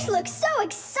the fish look so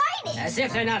excited! As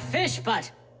if they're not fish,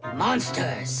 but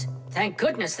monsters. Thank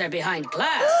goodness they're behind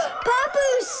glass.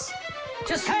 Papoose!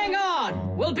 Just hang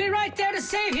on. We'll be right there to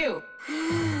save you.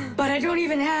 But I don't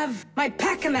even have my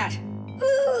pack-a-mat.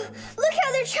 Ooh, look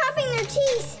how they're chopping their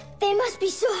teeth. They must be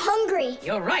so hungry.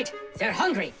 You're right. They're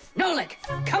hungry. Nolik,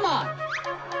 come on.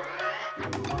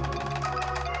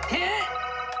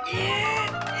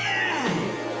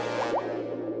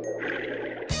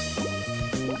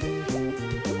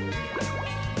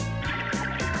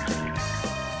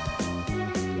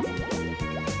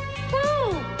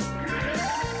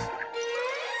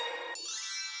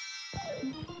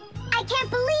 I can't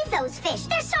believe those fish.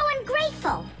 They're so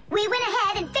ungrateful. We went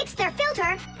ahead and fixed their filter,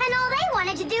 and all they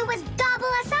wanted to do was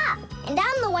gobble us up. And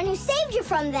I'm the one who saved you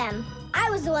from them. I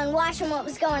was the one watching what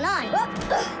was going on.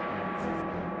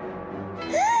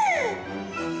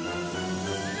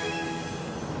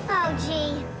 Oh,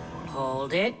 gee.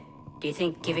 Hold it. Do you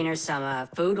think giving her some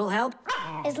food will help?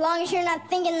 As long as you're not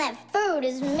thinking that food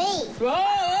is me.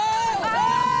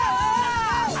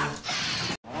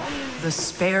 The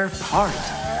spare part.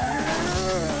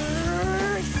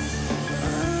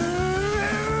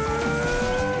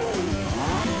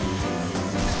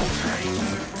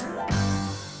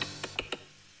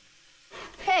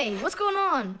 Hey, what's going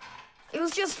on? It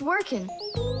was just working.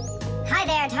 Hi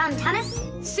there, Tom Thomas.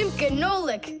 Simka and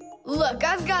Nolik. Look,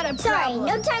 I've got a Sorry, problem.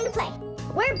 no time to play.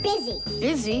 We're busy.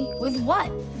 Busy? With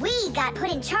what? We got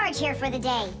put in charge here for the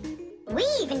day. We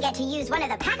even get to use one of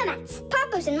the pack-a-mats.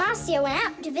 Papoose and Marcia went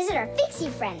out to visit our Fixie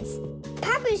friends.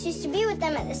 Papoose used to be with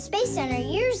them at the Space Center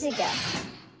years ago.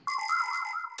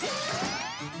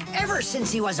 Ever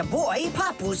since he was a boy,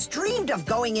 Papoose dreamed of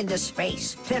going into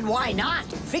space. And why not?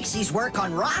 Fixies work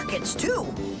on rockets, too.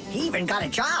 He even got a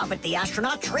job at the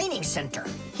Astronaut Training Center.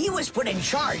 He was put in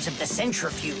charge of the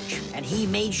centrifuge, and he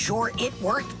made sure it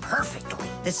worked perfectly.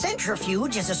 The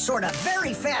centrifuge is a sort of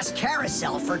very fast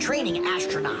carousel for training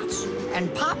astronauts.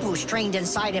 And Papoose trained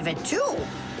inside of it, too.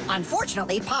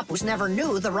 Unfortunately, Papoose never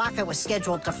knew the rocket was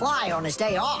scheduled to fly on his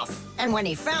day off. And when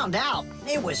he found out,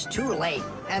 it was too late,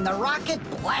 and the rocket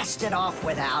blasted off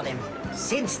without him.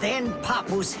 Since then,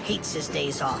 Papoose hates his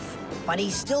days off. But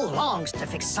he still longs to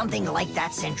fix something like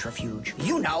that centrifuge.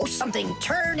 You know, something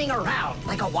turning around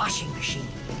like a washing machine.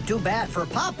 Too bad for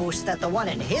Papoose that the one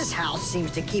in his house seems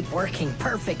to keep working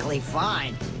perfectly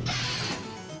fine.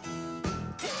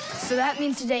 So that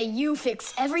means today you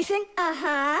fix everything?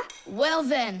 Uh-huh. Well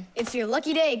then, it's your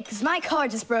lucky day, because my car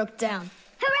just broke down.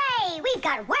 Hooray! We've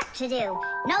got work to do.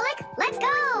 Nolik, let's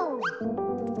go!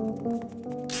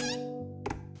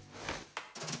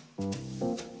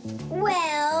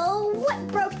 Well, what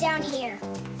broke down here?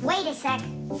 Wait a sec.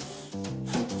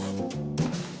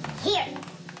 Here,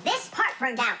 this part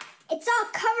burned out. It's all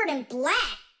covered in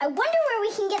black. I wonder where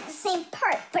we can get the same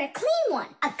part, but a clean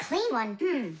one. A clean one?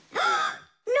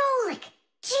 Nolik!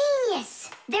 Genius!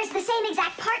 There's the same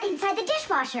exact part inside the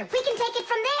dishwasher. We can take it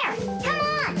from there. Come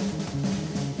on!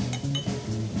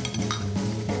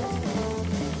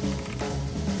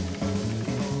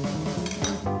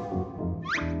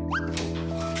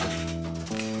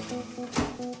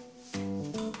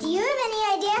 Do you have any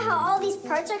idea how all these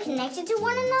parts are connected to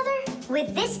one another?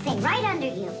 With this thing right under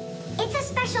you. It's a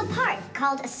special part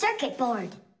called a circuit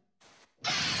board.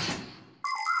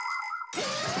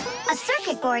 A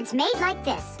circuit board's made like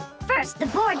this. First, the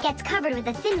board gets covered with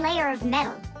a thin layer of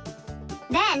metal.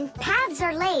 Then, paths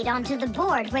are laid onto the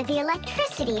board where the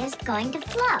electricity is going to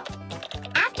flow.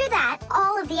 After that,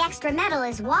 all of the extra metal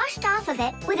is washed off of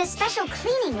it with a special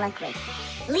cleaning liquid,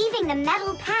 leaving the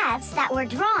metal paths that were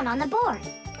drawn on the board.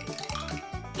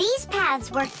 These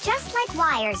paths work just like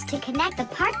wires to connect the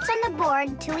parts on the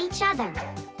board to each other.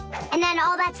 And then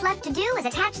all that's left to do is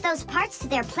attach those parts to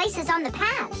their places on the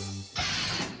paths.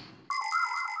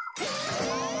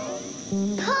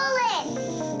 Pull it!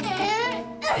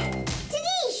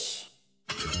 Tadish!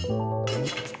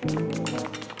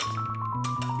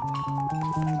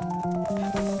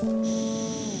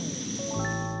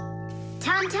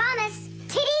 Tom Thomas,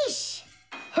 Tadish!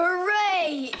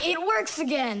 Hooray! It works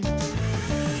again!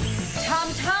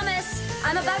 Tom Thomas,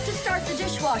 I'm about to start the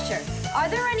dishwasher. Are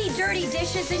there any dirty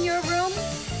dishes in your room?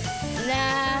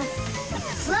 Nah.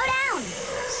 Slow down.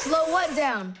 Slow what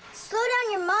down? Slow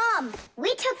down your mom.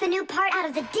 We took the new part out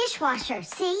of the dishwasher,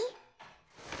 see?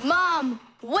 Mom,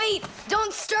 wait,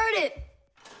 don't start it.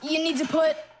 You need to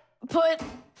put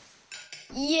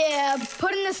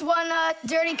in this one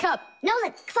dirty cup.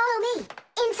 Nolik, follow me.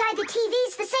 Inside the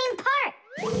TV's the same part.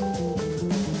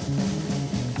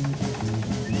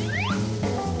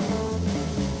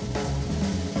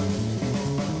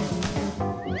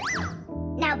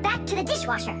 Now back to the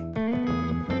dishwasher.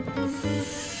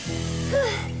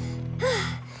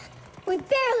 We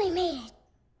barely made it.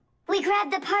 We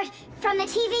grabbed the part from the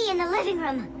TV in the living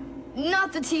room.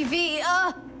 Not the TV,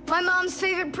 my mom's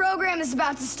favorite program is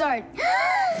about to start.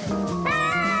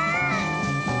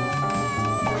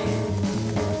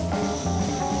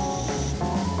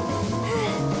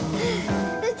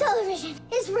 The television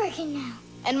is working now.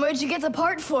 And where'd you get the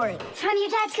part for it? From your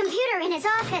dad's computer in his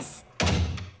office.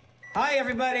 Hi,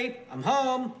 everybody. I'm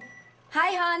home.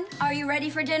 Hi, hon. Are you ready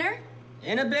for dinner?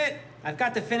 In a bit. I've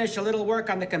got to finish a little work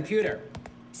on the computer.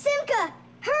 Simka,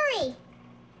 hurry!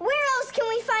 Where else can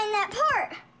we find that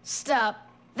part? Stop.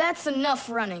 That's enough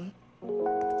running.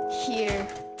 Here,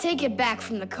 take it back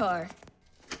from the car.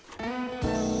 And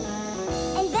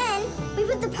then we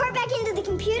put the part back into the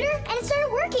computer and it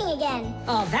started working again.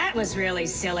 Oh, that was really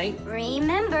silly.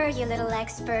 Remember, you little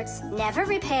experts, never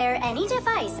repair any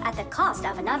device at the cost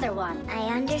of another one. I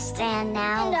understand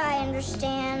now. And I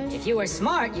understand. If you were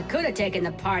smart, you could have taken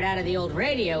the part out of the old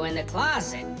radio in the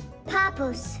closet.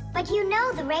 Papus, but you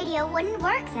know the radio wouldn't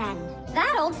work then.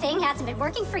 That old thing hasn't been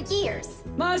working for years.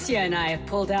 Marcia and I have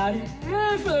pulled out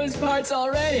half those parts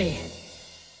already.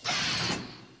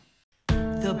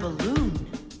 The balloon.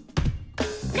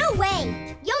 No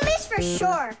way! You'll miss for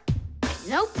sure.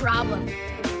 No problem.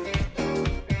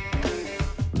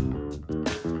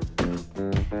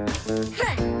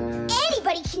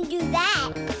 Anybody can do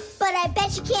that. But I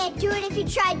bet you can't do it if you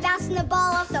tried bouncing the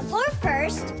ball off the floor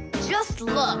first. Just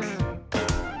look.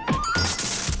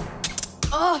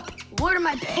 Oh, what are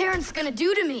my parents gonna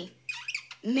do to me?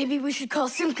 Maybe we should call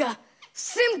Simka.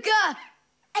 Simka!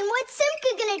 And what's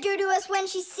Simka gonna do to us when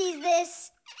she sees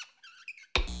this?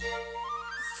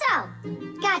 So,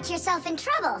 got yourself in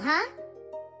trouble, huh?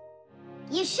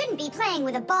 You shouldn't be playing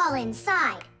with a ball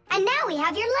inside. And now we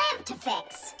have your lamp to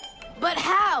fix. But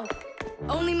how?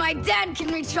 Only my dad can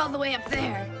reach all the way up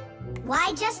there.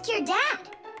 Why just your dad?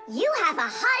 You have a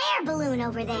hot air balloon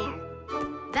over there.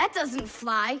 That doesn't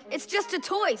fly. It's just a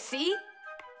toy, see?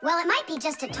 Well, it might be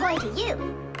just a toy to you,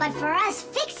 but for us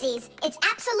Fixies, it's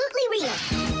absolutely real.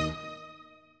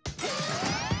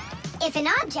 If an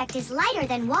object is lighter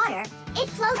than water, it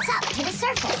floats up to the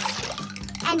surface.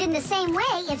 And in the same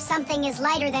way, if something is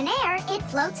lighter than air, it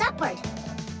floats upward.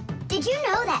 Did you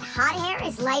know that hot air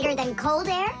is lighter than cold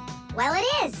air? Well, it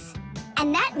is.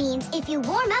 And that means if you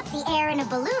warm up the air in a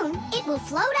balloon, it will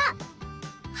float up.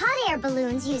 Hot air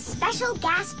balloons use special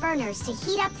gas burners to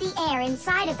heat up the air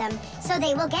inside of them so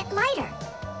they will get lighter.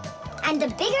 And the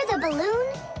bigger the balloon,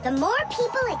 the more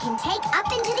people it can take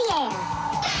up into the air.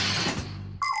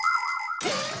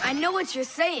 I know what you're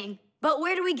saying, but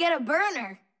where do we get a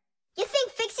burner? You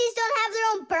think Fixies don't have their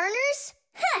own burners?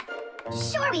 Huh!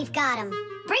 Sure we've got them.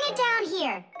 Bring it down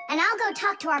here, and I'll go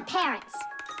talk to our parents.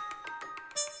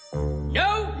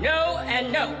 No, no,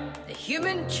 and no. The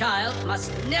human child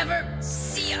must never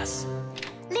see us.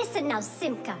 Listen now,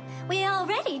 Simka. We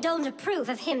already don't approve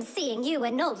of him seeing you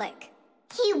and Nolik.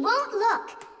 He won't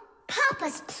look.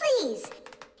 Papas, please.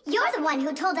 You're the one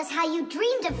who told us how you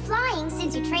dreamed of flying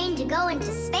since you trained to go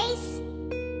into space.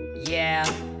 Yeah.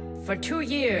 For 2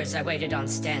 years I waited on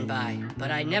standby,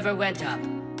 but I never went up.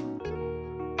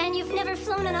 And you've never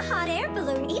flown in a hot air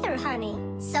balloon either, honey.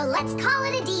 So let's call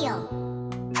it a deal.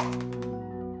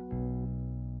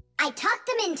 I talked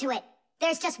them into it.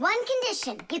 There's just one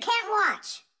condition. You can't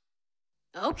watch.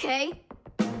 Okay.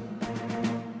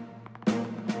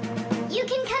 You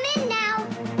can come in now.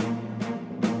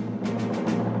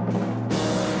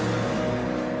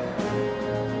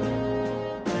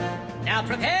 Now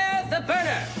prepare the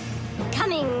burner.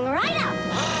 Coming right up.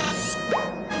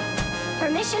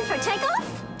 Permission for takeoff?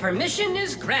 Permission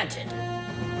is granted.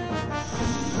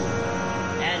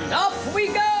 And off we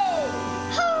go!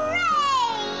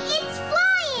 Hooray! It's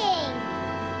flying!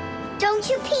 Don't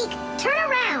you peek. Turn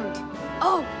around.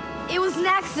 Oh, it was an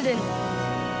accident.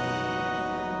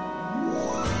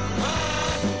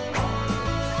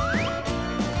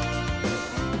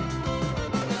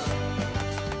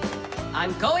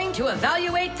 I'm going to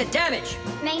evaluate the damage.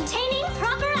 Maintaining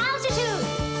proper altitude.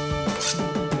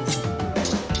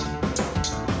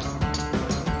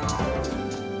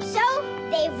 So,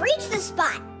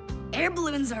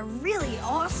 balloons are really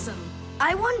awesome.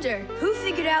 I wonder, who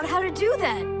figured out how to do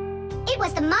that? It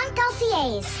was the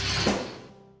Montgolfiers.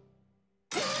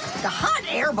 The hot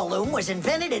air balloon was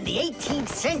invented in the 18th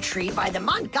century by the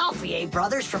Montgolfier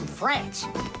brothers from France.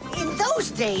 In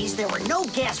those days, there were no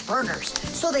gas burners,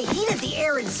 so they heated the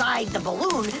air inside the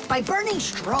balloon by burning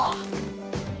straw.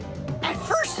 At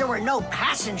first, there were no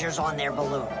passengers on their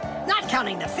balloon. Not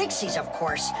counting the Fixies, of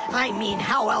course. I mean,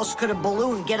 how else could a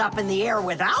balloon get up in the air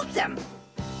without them?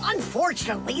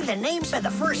 Unfortunately, the names of the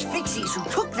first Fixies who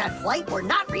took that flight were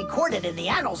not recorded in the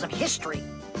annals of history.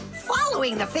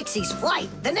 Following the Fixies' flight,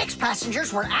 the next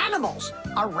passengers were animals: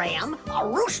 a ram, a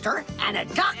rooster, and a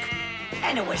duck.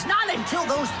 And it was not until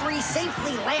those three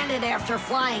safely landed after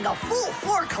flying a full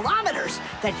 4 kilometers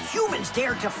that humans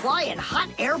dared to fly in hot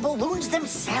air balloons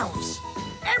themselves.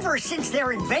 Ever since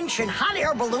their invention, hot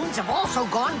air balloons have also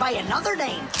gone by another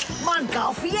name: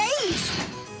 Montgolfiers.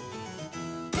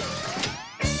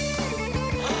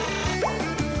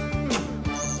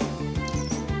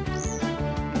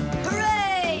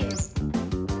 Hooray!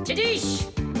 Tadish!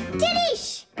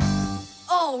 Didish!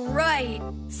 All right.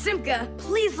 Simka,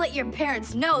 please let your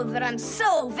parents know that I'm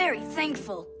so very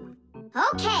thankful.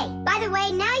 Okay, by the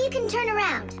way, now you can turn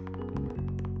around.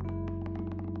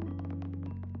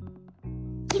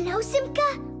 You know,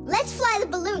 Simka, let's fly the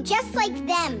balloon just like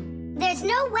them. There's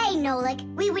no way, Nolik,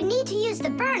 we would need to use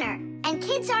the burner, and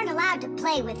kids aren't allowed to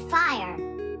play with fire.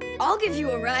 I'll give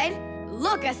you a ride.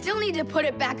 Look, I still need to put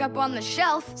it back up on the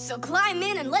shelf, so climb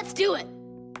in and let's do it.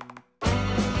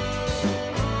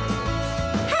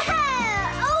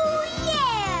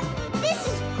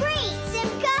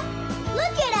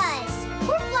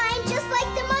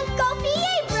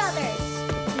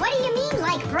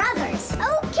 Brothers.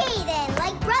 Okay then,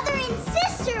 like brother and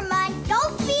sister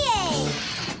Montgolfier.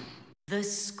 The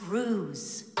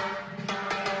screws.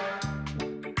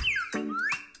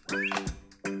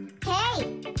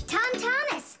 Hey, Tom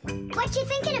Thomas, what you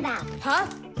thinking about? Huh?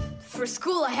 For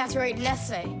school, I have to write an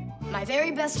essay. My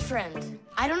very best friend.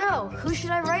 I don't know, who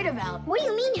should I write about? What do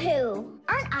you mean, who?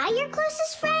 Aren't I your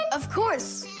closest friend? Of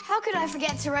course. How could I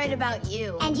forget to write about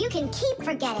you? And you can keep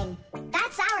forgetting.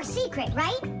 That's our secret,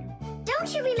 right?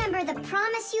 Don't you remember the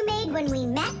promise you made when we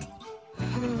met?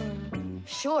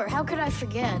 Sure, how could I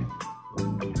forget?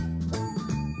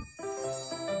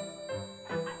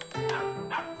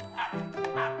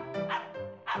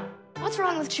 What's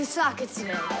wrong with Chusaka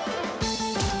today?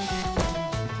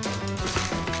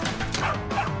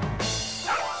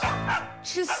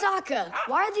 Chusaka,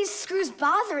 why are these screws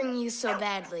bothering you so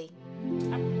badly?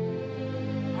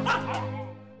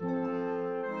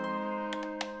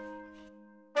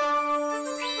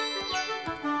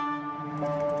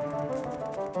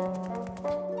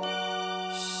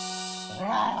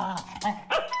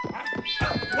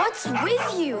 What's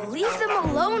with you? Leave them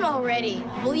alone already.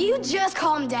 Will you just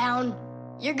calm down?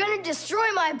 You're gonna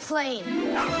destroy my plane.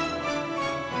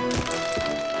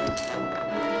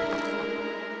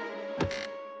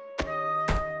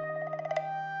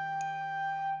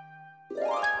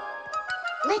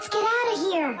 Let's get out of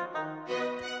here.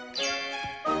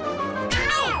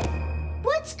 Ow!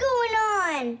 What's going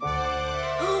on?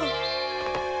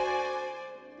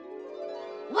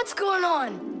 What's going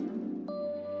on?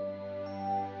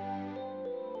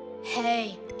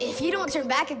 Hey, if you don't turn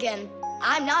back again,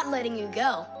 I'm not letting you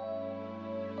go.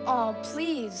 Oh,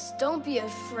 please, don't be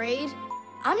afraid.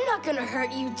 I'm not gonna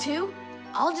hurt you too.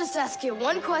 I'll just ask you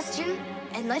one question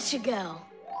and let you go.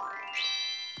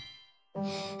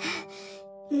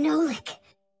 Nolik,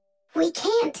 we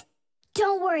can't.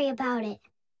 Don't worry about it.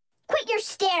 Quit your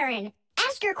staring.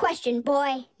 Ask your question,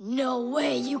 boy. No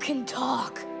way you can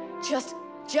talk.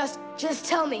 Just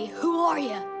tell me, who are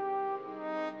you?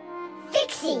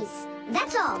 Fixies.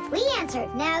 That's all. We answered.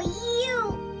 Now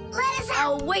you let us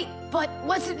out. Oh, wait, but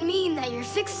what's it mean that you're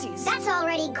Fixies? That's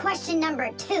already question number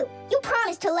 2. You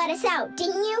promised to let us out,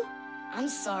 didn't you? I'm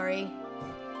sorry.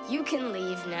 You can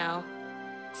leave now.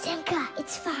 Simka,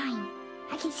 it's fine.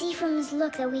 I can see from his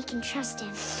look that we can trust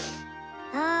him.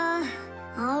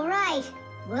 All right.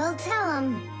 We'll tell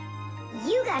him.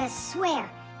 You gotta swear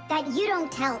that you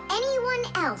don't tell anyone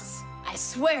else. I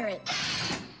swear it.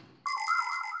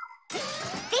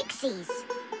 Fixies.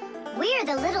 We're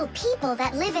the little people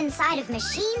that live inside of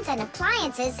machines and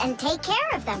appliances and take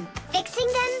care of them, fixing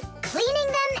them,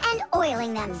 cleaning them, and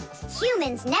oiling them.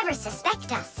 Humans never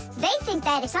suspect us. They think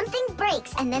that if something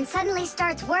breaks and then suddenly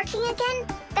starts working again,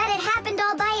 that it happened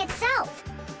all by itself.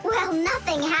 Well,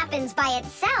 nothing happens by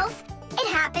itself. It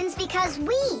happens because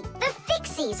we, the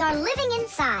Fixies, are living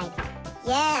inside.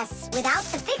 Yes, without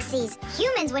the Fixies,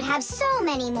 humans would have so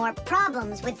many more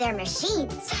problems with their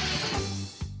machines.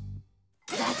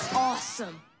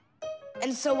 awesome.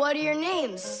 And so what are your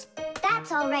names?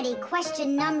 That's already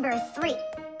question number 3.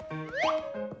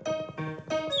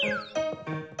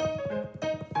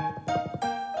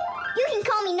 You can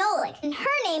call me Nolik, and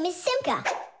her name is Simka.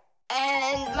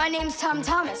 And my name's Tom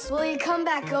Thomas. Will you come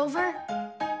back over?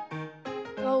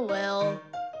 Oh, well.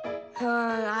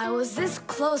 I was this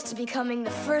close to becoming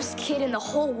the first kid in the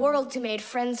whole world who made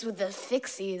friends with the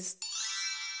Fixies.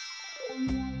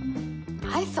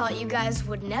 I thought you guys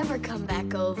would never come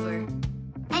back over.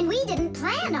 And we didn't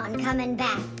plan on coming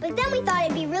back. But then we thought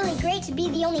it'd be really great to be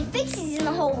the only Fixies in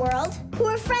the whole world, who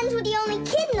are friends with the only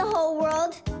kid in the whole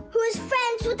world, who is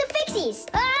friends with the Fixies.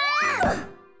 Ah!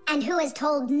 And who has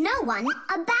told no one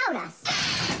about us.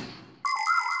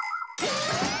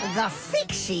 The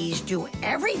Fixies do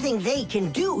everything they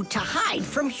can do to hide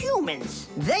from humans.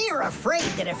 They are afraid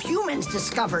that if humans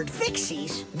discovered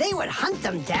Fixies, they would hunt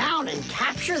them down and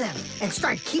capture them and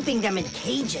start keeping them in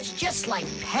cages, just like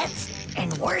pets.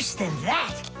 And worse than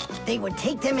that, they would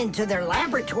take them into their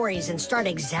laboratories and start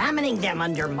examining them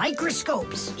under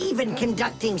microscopes, even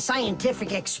conducting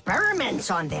scientific experiments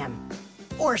on them.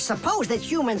 Or suppose that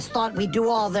humans thought we'd do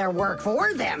all their work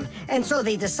for them, and so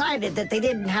they decided that they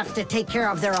didn't have to take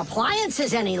care of their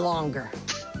appliances any longer.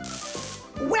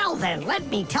 Well then, let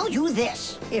me tell you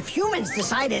this. If humans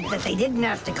decided that they didn't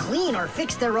have to clean or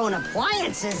fix their own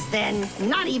appliances, then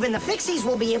not even the Fixies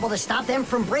will be able to stop them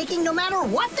from breaking no matter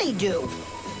what they do.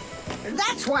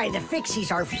 That's why the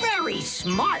Fixies are very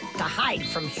smart to hide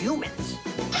from humans.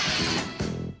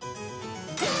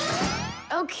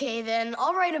 Okay, then,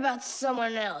 I'll write about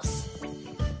someone else.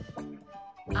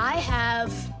 I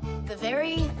have the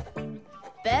very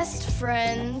best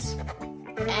friend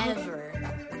ever.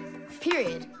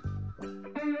 Period.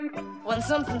 When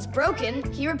something's broken,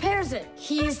 he repairs it.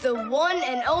 He's the one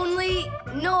and only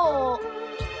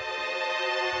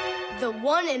the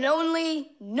one and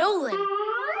only Nolan.